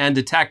 and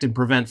detect and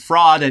prevent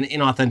fraud and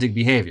inauthentic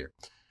behavior.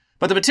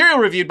 But the material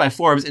reviewed by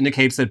Forbes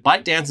indicates that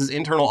ByteDance's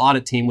internal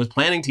audit team was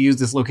planning to use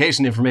this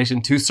location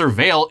information to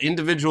surveil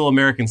individual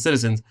American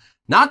citizens,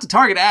 not to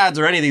target ads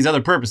or any of these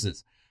other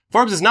purposes.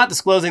 Forbes is not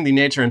disclosing the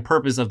nature and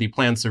purpose of the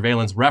planned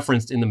surveillance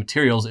referenced in the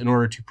materials in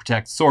order to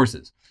protect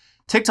sources.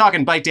 TikTok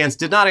and ByteDance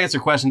did not answer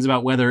questions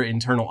about whether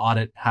internal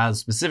audit has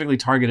specifically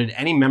targeted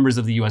any members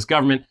of the US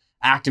government,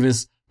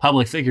 activists,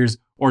 public figures,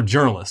 or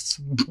journalists.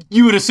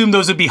 You would assume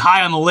those would be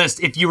high on the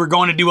list if you were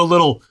going to do a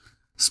little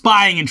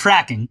spying and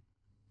tracking.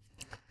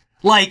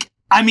 Like,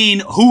 I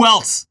mean, who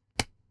else?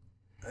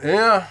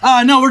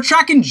 Yeah. No, we're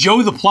tracking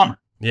Joe the plumber.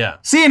 Yeah.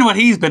 Seeing what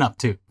he's been up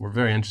to. We're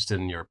very interested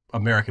in your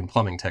American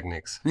plumbing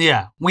techniques.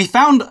 Yeah. We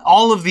found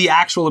all of the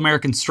actual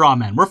American straw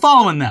men. We're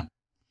following them.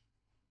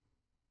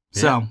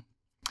 Yeah. So,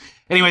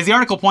 anyways, the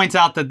article points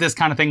out that this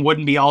kind of thing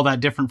wouldn't be all that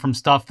different from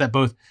stuff that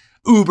both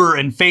Uber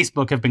and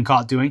Facebook have been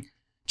caught doing,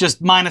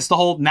 just minus the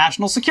whole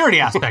national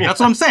security aspect. That's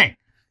what I'm saying.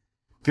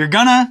 If you're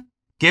gonna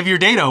give your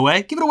data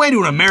away, give it away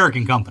to an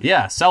American company.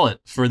 Yeah, sell it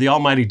for the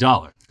almighty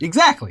dollar.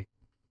 Exactly.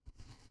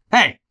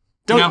 Hey.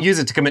 Don't use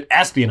it to commit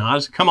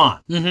espionage. Come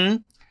on. Mm-hmm.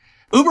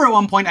 Uber at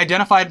one point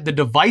identified the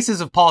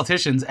devices of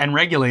politicians and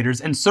regulators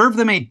and served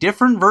them a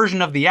different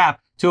version of the app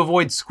to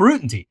avoid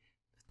scrutiny.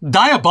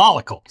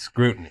 Diabolical.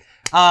 Scrutiny.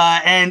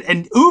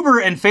 And Uber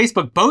and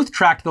Facebook both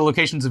tracked the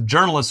locations of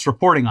journalists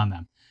reporting on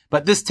them.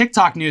 But this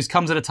TikTok news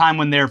comes at a time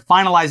when they're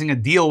finalizing a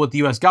deal with the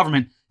US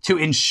government to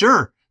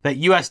ensure that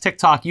US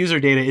TikTok user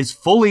data is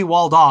fully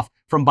walled off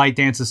from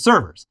ByteDance's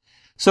servers.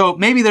 So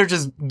maybe they're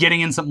just getting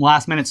in some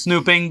last minute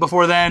snooping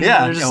before then.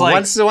 Yeah, they're just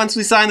like, once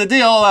we sign the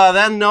deal,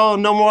 then no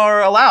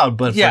more allowed.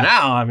 But for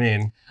now, I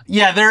mean,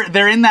 yeah,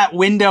 they're in that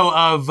window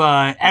of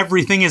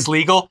everything is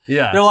legal.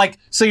 Yeah, they're like,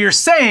 so you're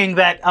saying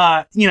that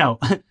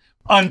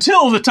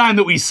until the time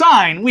that we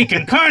sign, we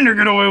can kind of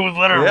get away with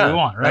whatever we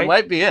want, right? That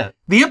might be it.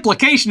 The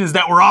implication is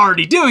that we're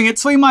already doing it,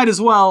 so we might as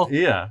well.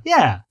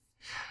 Yeah.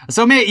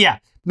 So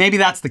maybe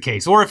that's the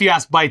case. Or if you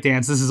ask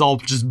ByteDance, this is all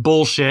just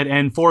bullshit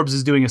and Forbes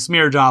is doing a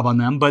smear job on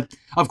them. But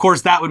of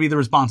course, that would be the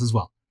response as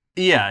well.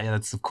 Yeah,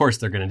 that's of course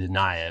they're going to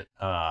deny it.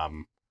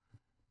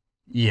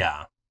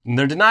 Yeah. And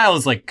their denial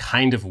is like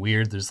kind of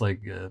weird. There's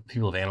like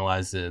people have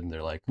analyzed it and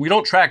they're like, we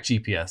don't track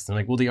GPS. And they're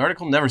like, well, the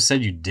article never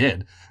said you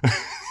did.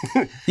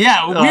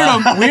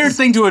 Yeah, weird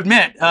thing to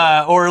admit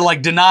or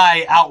like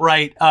deny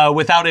outright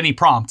without any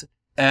prompt.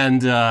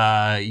 And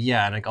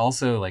and like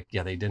also like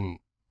they didn't.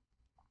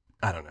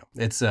 I don't know.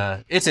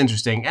 It's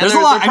interesting. And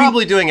they're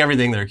probably doing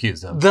everything they're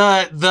accused of.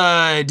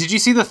 Did you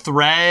see the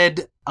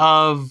thread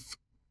of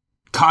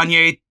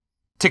Kanye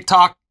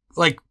TikTok,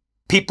 like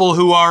people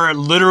who are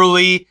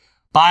literally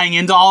buying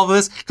into all of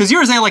this? Because you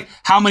were saying like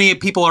how many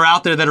people are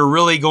out there that are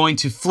really going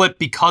to flip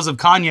because of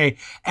Kanye,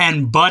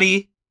 and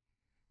buddy,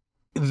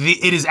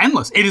 it is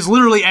endless. It is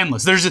literally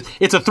endless.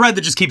 It's a thread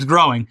that just keeps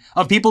growing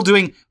of people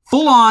doing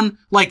full on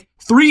like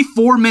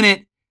 3-4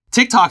 minute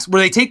TikToks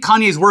where they take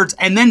Kanye's words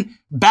and then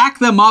back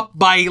them up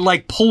by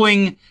like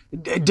pulling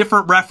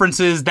different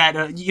references that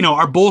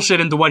are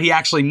bullshit into what he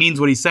actually means,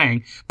 what he's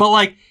saying, but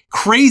like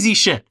crazy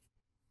shit.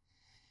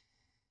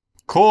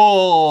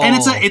 Cool. And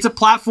it's a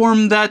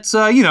platform that's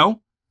on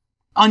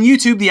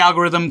YouTube the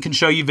algorithm can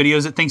show you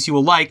videos it thinks you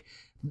will like.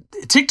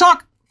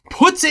 TikTok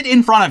puts it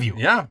in front of you.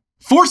 Yeah.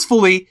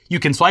 Forcefully, you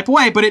can swipe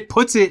away, but it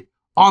puts it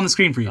on the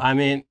screen for you. I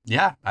mean,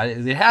 yeah,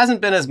 it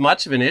hasn't been as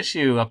much of an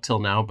issue up till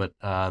now, but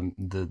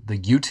the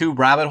YouTube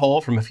rabbit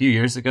hole from a few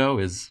years ago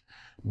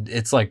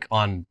it's like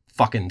on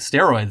fucking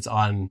steroids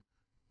on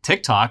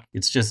TikTok.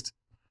 It's just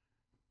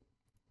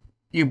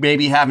you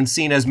maybe haven't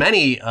seen as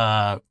many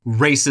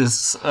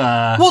racist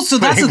so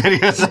that's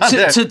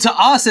videos to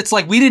us, it's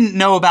like we didn't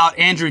know about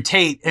Andrew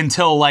Tate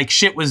until like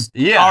shit was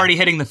already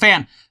hitting the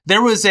fan.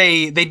 There was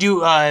they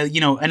do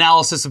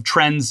analysis of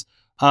trends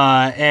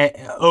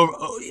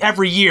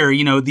every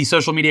year, the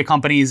social media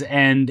companies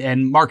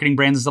and marketing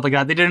brands and stuff like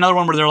that. They did another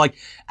one where they're like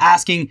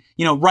asking,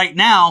 right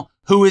now,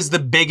 who is the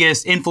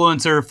biggest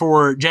influencer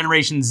for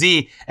Generation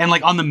Z? And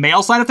like on the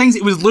male side of things,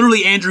 it was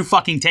literally Andrew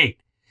fucking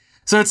Tate.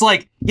 So it's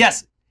like,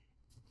 yes,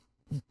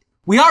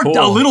 we are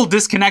a little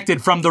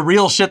disconnected from the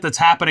real shit that's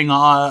happening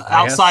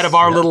outside of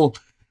our little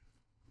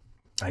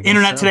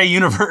internet today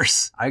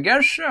universe. I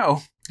guess so.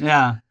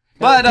 Yeah.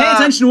 But pay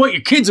attention to what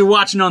your kids are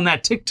watching on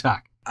that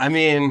TikTok. I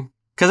mean,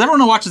 because everyone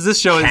who watches this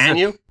show I'm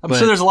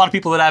sure there's a lot of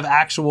people that have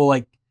actual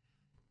like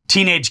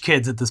teenage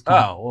kids at this point.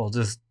 Oh, well,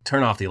 just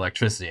turn off the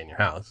electricity in your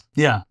house.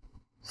 Yeah.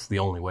 It's the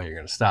only way you're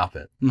going to stop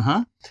it.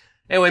 Uh-huh.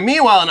 Anyway,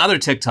 meanwhile, in other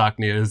TikTok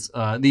news,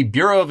 the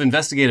Bureau of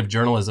Investigative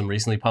Journalism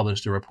recently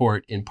published a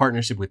report in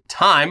partnership with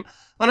Time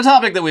on a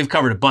topic that we've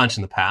covered a bunch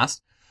in the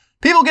past.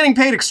 People getting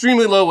paid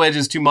extremely low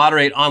wages to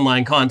moderate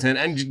online content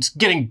and just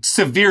getting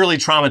severely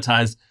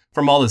traumatized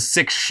from all the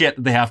sick shit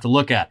that they have to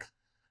look at.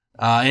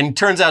 And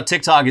turns out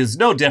TikTok is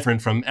no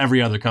different from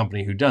every other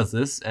company who does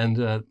this.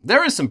 And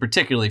there is some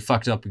particularly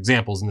fucked up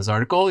examples in this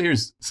article.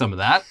 Here's some of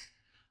that.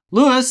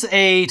 Lewis,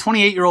 a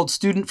 28-year-old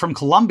student from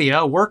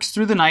Colombia, works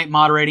through the night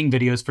moderating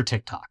videos for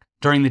TikTok.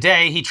 During the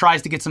day, he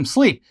tries to get some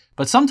sleep,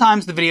 but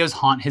sometimes the videos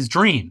haunt his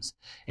dreams.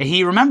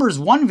 He remembers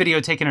one video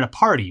taken at a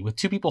party with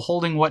two people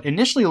holding what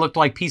initially looked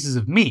like pieces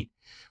of meat.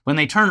 When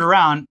they turned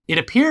around, it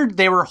appeared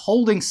they were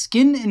holding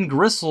skin and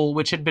gristle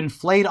which had been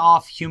flayed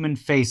off human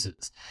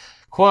faces.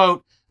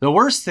 Quote, "The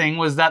worst thing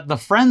was that the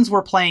friends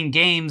were playing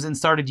games and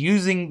started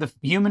using the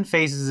human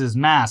faces as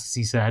masks,"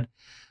 he said.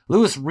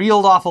 Lewis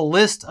reeled off a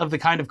list of the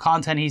kind of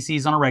content he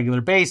sees on a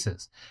regular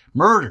basis.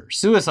 Murder,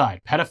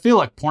 suicide,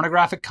 pedophilic,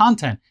 pornographic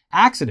content,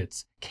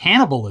 accidents,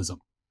 cannibalism.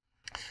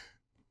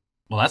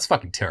 Well, that's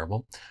fucking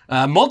terrible.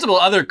 Multiple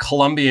other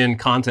Colombian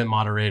content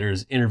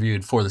moderators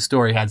interviewed for the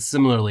story had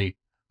similarly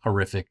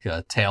horrific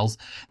tales.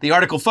 The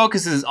article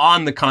focuses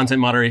on the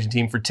content moderation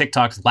team for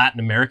TikTok's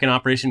Latin American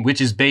operation, which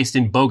is based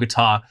in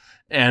Bogota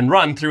and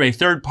run through a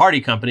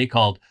third-party company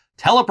called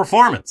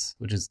Teleperformance,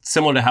 which is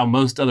similar to how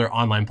most other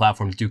online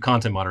platforms do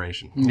content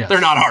moderation. Yes. They're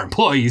not our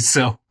employees,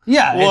 so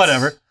yeah,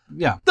 whatever.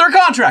 Yeah. They're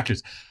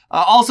contractors.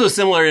 Also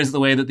similar is the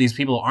way that these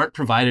people aren't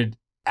provided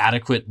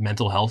adequate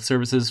mental health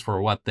services for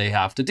what they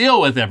have to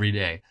deal with every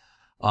day.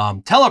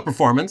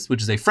 Teleperformance,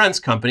 which is a French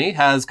company,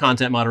 has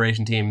content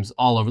moderation teams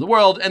all over the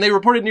world, and they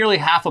reported nearly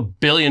 $500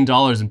 million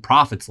in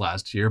profits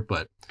last year.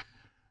 But,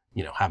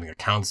 you know, having a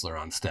counselor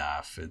on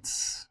staff,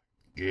 it's...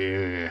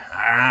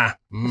 I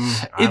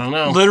don't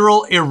know.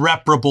 Literal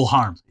irreparable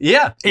harm.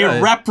 Yeah.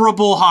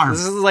 Irreparable harm.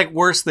 This is like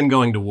worse than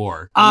going to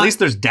war. At least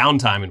there's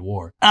downtime in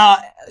war.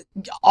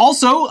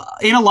 Also,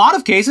 in a lot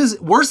of cases,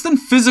 worse than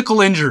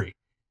physical injury.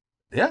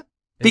 Yeah.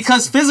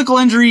 Because physical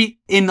injury,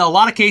 in a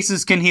lot of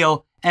cases, can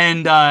heal.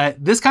 And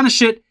this kind of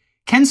shit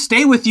can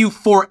stay with you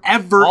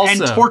forever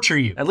and torture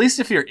you. At least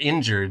if you're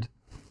injured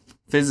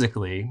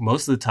physically,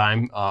 most of the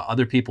time,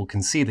 other people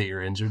can see that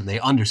you're injured and they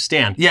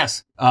understand.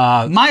 Yes.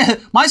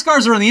 My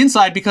scars are on the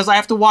inside because I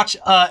have to watch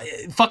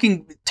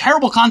fucking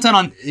terrible content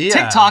on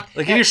TikTok.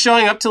 Like if you're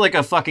showing up to like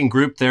a fucking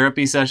group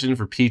therapy session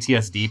for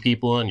PTSD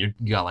people and you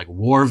got like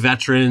war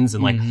veterans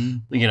and like,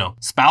 you know,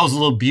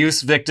 spousal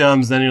abuse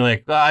victims, then you're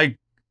like, I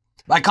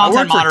content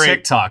work moderate for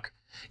TikTok.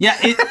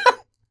 Yeah.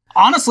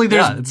 Honestly,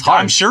 there's, it's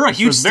hard. I'm sure, a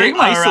huge very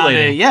stigma around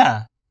it.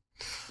 Yeah.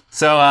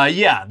 So,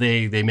 yeah,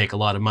 they make a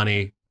lot of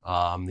money.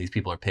 These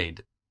people are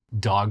paid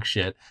dog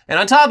shit. And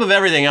on top of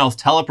everything else,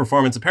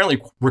 Teleperformance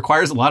apparently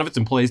requires a lot of its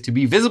employees to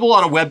be visible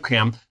on a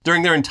webcam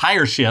during their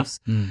entire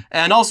shifts,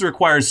 and also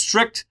requires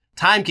strict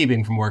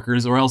timekeeping from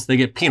workers, or else they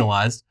get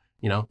penalized,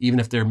 you know, even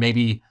if they're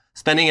maybe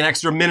spending an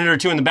extra minute or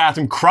two in the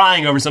bathroom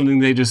crying over something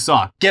they just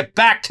saw. Get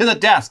back to the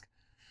desk.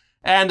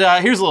 And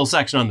here's a little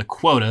section on the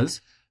quotas.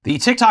 The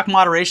TikTok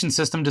moderation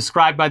system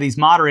described by these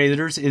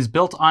moderators is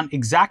built on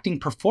exacting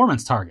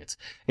performance targets.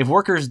 If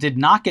workers did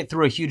not get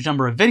through a huge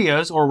number of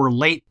videos or were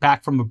late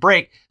back from a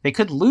break, they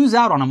could lose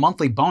out on a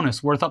monthly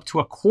bonus worth up to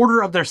a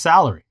quarter of their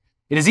salary.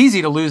 It is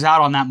easy to lose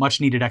out on that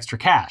much needed extra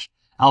cash.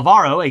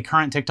 Alvaro, a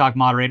current TikTok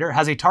moderator,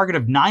 has a target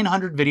of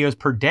 900 videos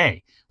per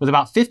day, with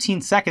about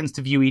 15 seconds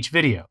to view each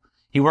video.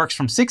 He works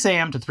from 6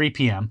 a.m. to 3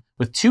 p.m.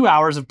 with 2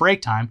 hours of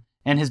break time,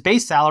 and his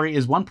base salary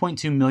is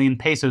 1.2 million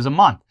pesos a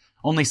month,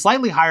 only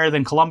slightly higher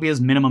than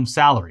Colombia's minimum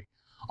salary.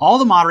 All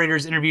the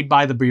moderators interviewed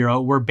by the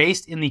Bureau were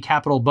based in the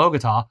capital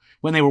Bogota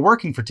when they were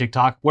working for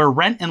TikTok, where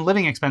rent and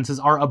living expenses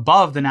are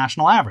above the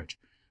national average.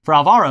 For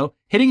Alvaro,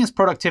 hitting his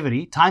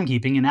productivity,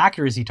 timekeeping, and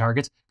accuracy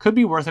targets could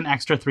be worth an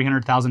extra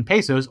 300,000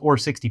 pesos or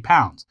 60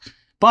 pounds.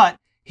 But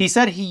he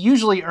said he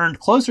usually earned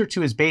closer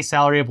to his base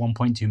salary of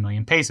 1.2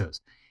 million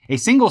pesos. A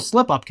single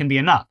slip-up can be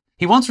enough.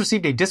 He once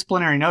received a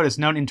disciplinary notice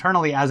known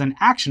internally as an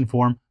action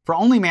form for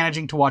only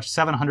managing to watch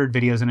 700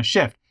 videos in a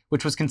shift,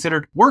 which was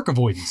considered work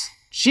avoidance.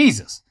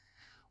 Jesus.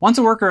 Once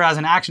a worker has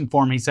an action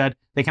form, he said,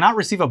 they cannot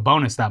receive a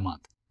bonus that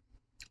month.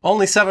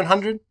 Only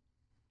 700?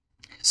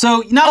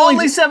 So not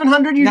only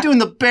 700, you're doing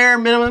the bare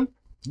minimum?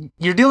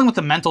 You're dealing with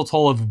the mental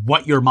toll of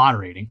what you're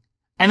moderating,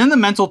 and then the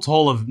mental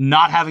toll of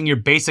not having your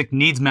basic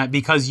needs met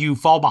because you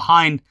fall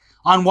behind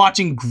on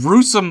watching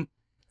gruesome,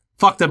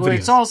 fucked up videos.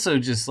 It's also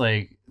just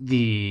like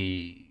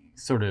the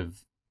sort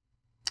of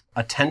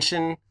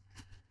attention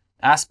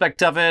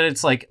aspect of it.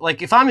 It's like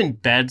if I'm in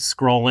bed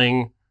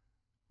scrolling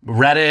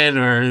Reddit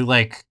or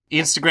like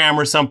Instagram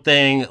or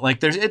something,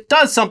 like it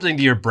does something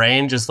to your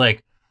brain. Just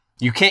like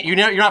you're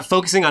not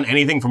focusing on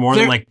anything for more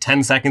than like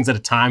 10 seconds at a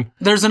time.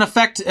 There's an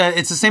effect.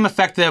 It's the same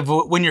effect of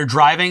when you're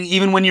driving,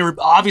 even when you're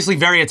obviously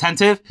very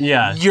attentive.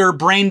 Yeah, your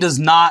brain does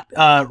not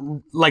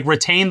like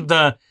retain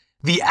the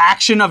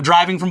action of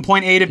driving from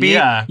point A to B.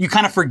 Yeah, you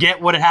kind of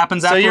forget what it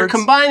happens afterwards. So you're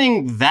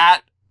combining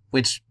that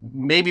which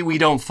maybe we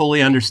don't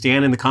fully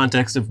understand in the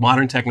context of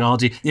modern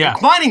technology. Yeah.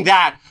 Combining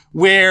that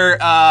where,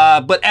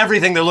 but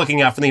everything they're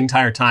looking at for the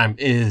entire time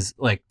is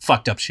like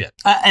fucked up shit.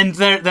 And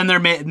then they're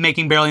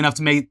making barely enough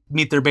to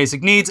meet their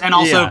basic needs, and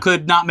also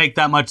could not make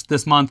that much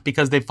this month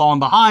because they've fallen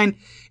behind.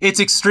 It's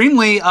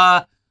extremely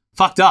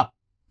fucked up.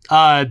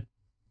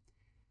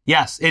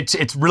 Yes,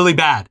 it's really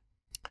bad.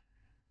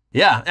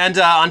 Yeah, and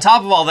on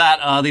top of all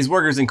that, these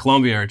workers in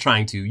Colombia are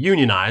trying to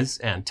unionize,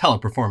 and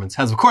Teleperformance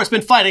has, of course,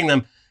 been fighting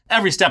them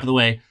every step of the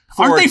way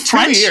for Aren't they 2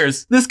 French?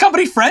 years. This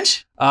company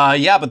French?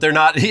 Yeah, but they're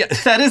not. Yeah,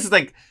 that is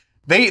like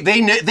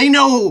they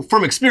know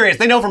from experience.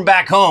 They know from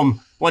back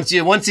home. Once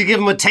you give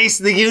them a taste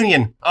of the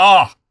union,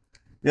 oh,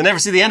 you'll never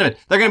see the end of it.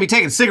 They're going to be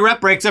taking cigarette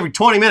breaks every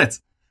 20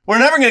 minutes. We're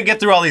never going to get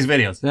through all these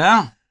videos.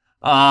 Yeah.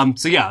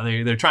 So yeah,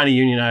 they're trying to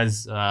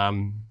unionize.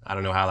 I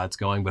don't know how that's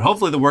going, but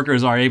hopefully the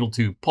workers are able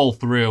to pull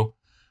through.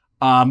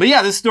 But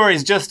yeah, this story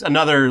is just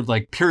another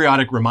like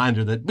periodic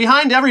reminder that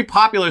behind every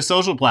popular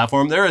social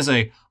platform, there is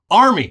a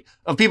army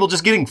of people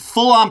just getting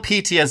full-on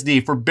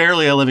PTSD for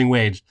barely a living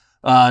wage,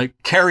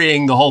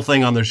 carrying the whole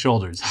thing on their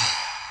shoulders.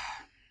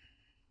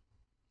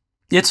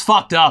 It's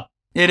fucked up.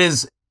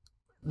 It's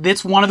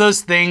one of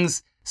those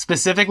things,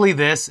 specifically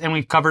this, and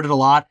we've covered it a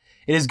lot.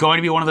 It is going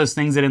to be one of those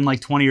things that in like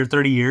 20 or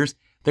 30 years,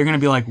 they're going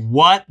to be like,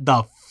 what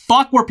the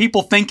fuck were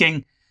people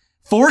thinking?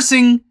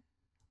 Forcing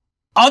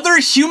other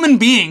human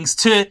beings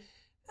to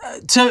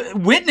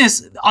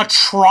witness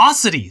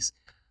atrocities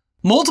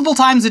multiple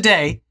times a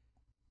day,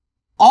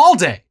 all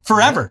day,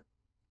 forever.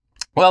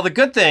 Well, the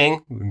good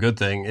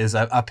thing is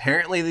that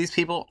apparently these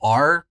people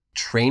are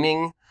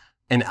training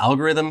an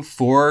algorithm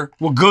for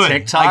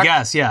TikTok. I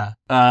guess, yeah.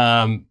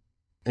 I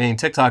mean,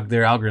 TikTok,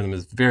 their algorithm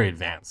is very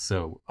advanced.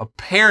 So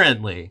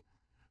apparently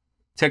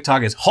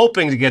TikTok is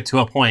hoping to get to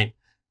a point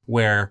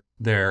where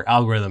their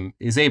algorithm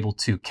is able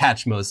to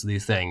catch most of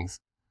these things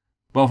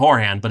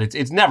beforehand, but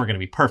it's never going to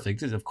be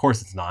perfect. Of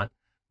course it's not.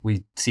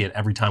 We see it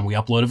every time we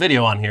upload a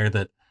video on here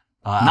that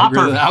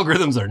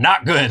algorithms are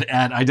not good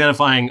at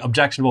identifying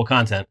objectionable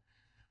content.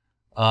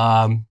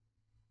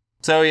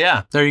 So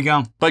yeah. There you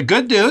go. But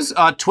good news,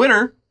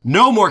 Twitter,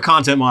 no more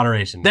content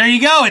moderation. There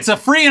you go. It's a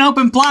free and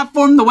open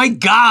platform the way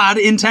God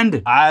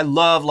intended. I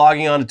love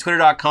logging on to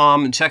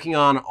twitter.com and checking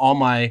on all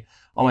my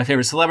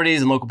favorite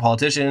celebrities and local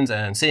politicians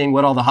and seeing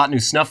what all the hot new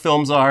snuff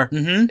films are.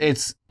 Mm-hmm.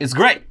 It's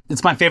great.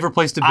 It's my favorite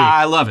place to be.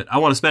 I love it. I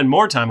want to spend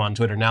more time on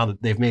Twitter now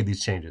that they've made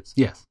these changes.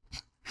 Yes.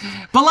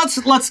 But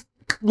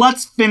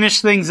let's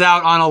finish things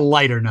out on a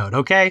lighter note,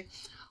 okay?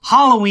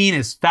 Halloween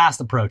is fast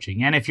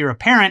approaching, and if you're a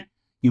parent,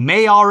 you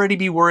may already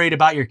be worried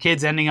about your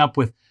kids ending up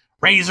with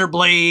razor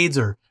blades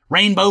or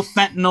rainbow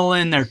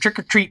fentanyl in their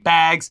trick-or-treat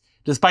bags,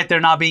 despite there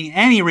not being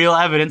any real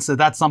evidence that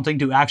that's something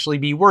to actually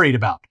be worried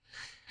about.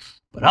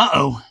 But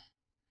uh-oh.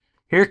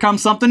 Here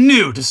comes something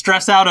new to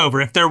stress out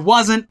over if there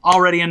wasn't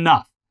already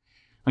enough.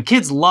 Now,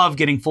 kids love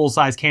getting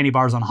full-size candy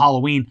bars on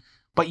Halloween,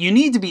 but you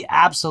need to be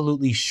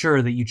absolutely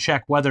sure that you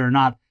check whether or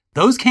not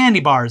those candy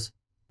bars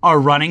are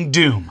running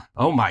Doom.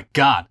 Oh my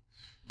God.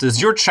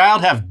 Does your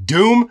child have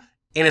Doom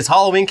in its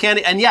Halloween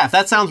candy? And yeah, if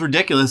that sounds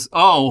ridiculous,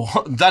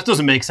 oh, that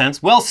doesn't make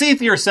sense. Well, see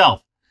for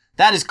yourself.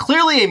 That is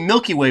clearly a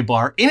Milky Way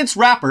bar in its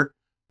wrapper,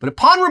 but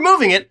upon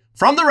removing it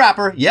from the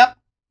wrapper, yep,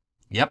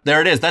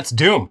 there it is. That's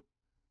Doom.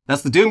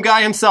 That's the Doom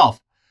guy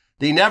himself.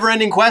 The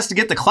never-ending quest to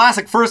get the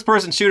classic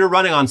first-person shooter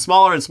running on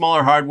smaller and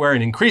smaller hardware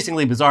in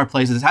increasingly bizarre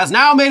places has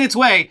now made its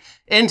way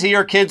into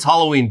your kid's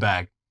Halloween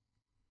bag.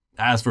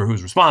 As for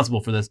who's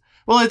responsible for this,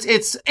 well,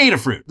 it's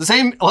Adafruit, the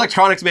same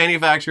electronics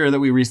manufacturer that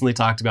we recently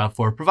talked about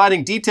for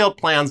providing detailed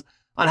plans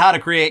on how to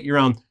create your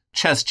own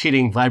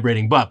chest-cheating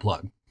vibrating butt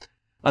plug.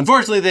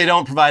 Unfortunately, they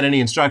don't provide any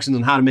instructions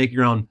on how to make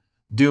your own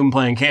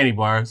Doom-playing candy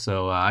bar,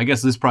 so I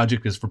guess this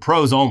project is for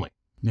pros only.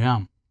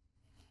 Yeah.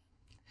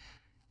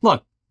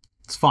 Look,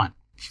 it's fun.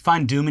 If you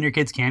find Doom in your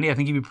kid's candy, I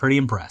think you'd be pretty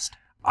impressed.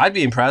 I'd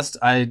be impressed.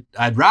 I'd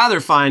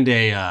rather find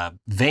a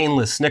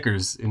veinless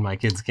Snickers in my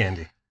kid's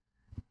candy.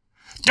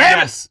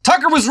 Damn it!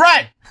 Tucker was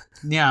right!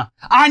 Yeah.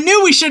 I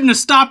knew we shouldn't have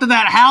stopped at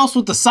that house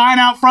with the sign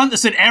out front that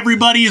said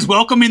everybody is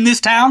welcome in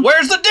this town.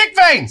 Where's the dick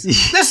veins?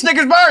 This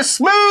Snickers bar is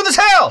smooth as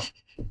hell!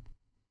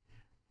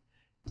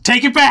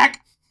 Take it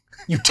back!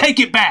 You take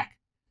it back!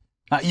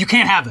 You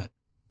can't have that.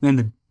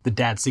 Then the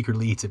dad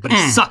secretly eats it, but he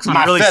sucks on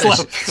it really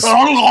slow.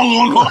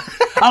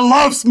 I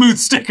love smooth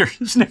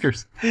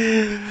Snickers.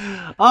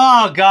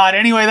 Oh, God.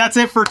 Anyway, that's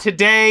it for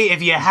today.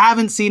 If you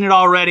haven't seen it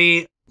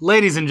already,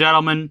 ladies and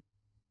gentlemen,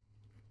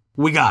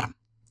 we got him.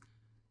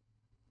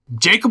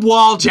 Jacob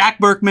Wall, Jack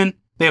Berkman,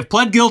 they have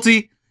pled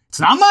guilty.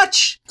 It's not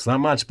much. It's not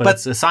much, but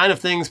it's a sign of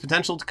things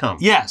potential to come.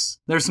 Yes,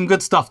 there's some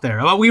good stuff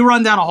there. But we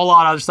run down a whole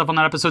lot of other stuff on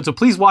that episode, so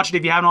please watch it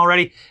if you haven't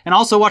already. And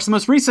also watch the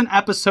most recent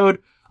episode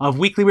of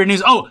Weekly Weird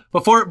News. Oh,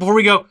 before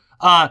we go,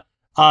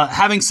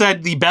 having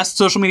said the best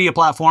social media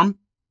platform,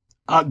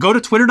 go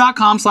to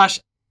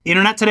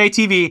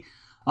twitter.com/internettodaytv.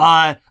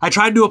 I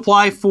tried to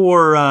apply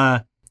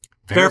for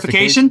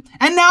verification,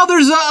 and now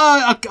there's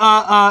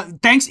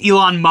thanks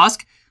Elon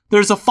Musk,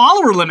 there's a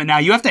follower limit now.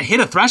 You have to hit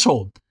a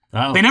threshold.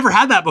 Oh. They never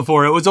had that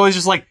before. It was always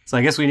just like, So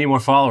I guess we need more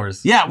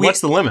followers. Yeah,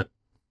 What's the limit?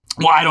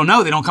 well, I don't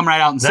know. They don't come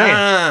right out and say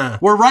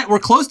it. We're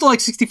close to like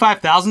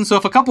 65,000. So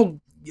if a couple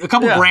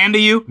grand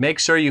of you, make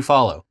sure you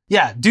follow.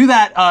 Yeah, do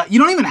that. You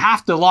don't even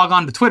have to log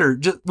on to Twitter.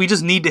 We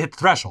just need to hit the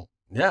threshold.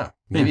 Yeah.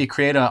 Maybe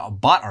create a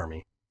bot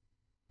army.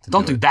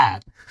 Don't do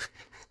that.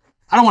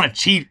 I don't want to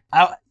cheat.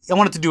 I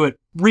want it to do it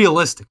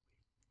realistic.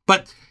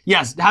 But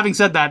yes, having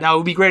said that, it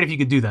would be great if you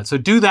could do that. So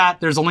do that.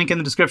 There's a link in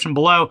the description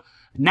below.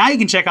 Now you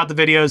can check out the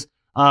videos.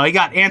 You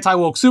got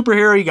Anti-Woke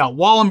Superhero. You got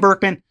Wall and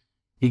Berkman.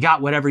 You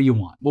got whatever you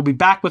want. We'll be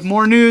back with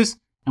more news,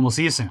 and we'll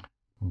see you soon.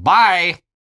 Bye.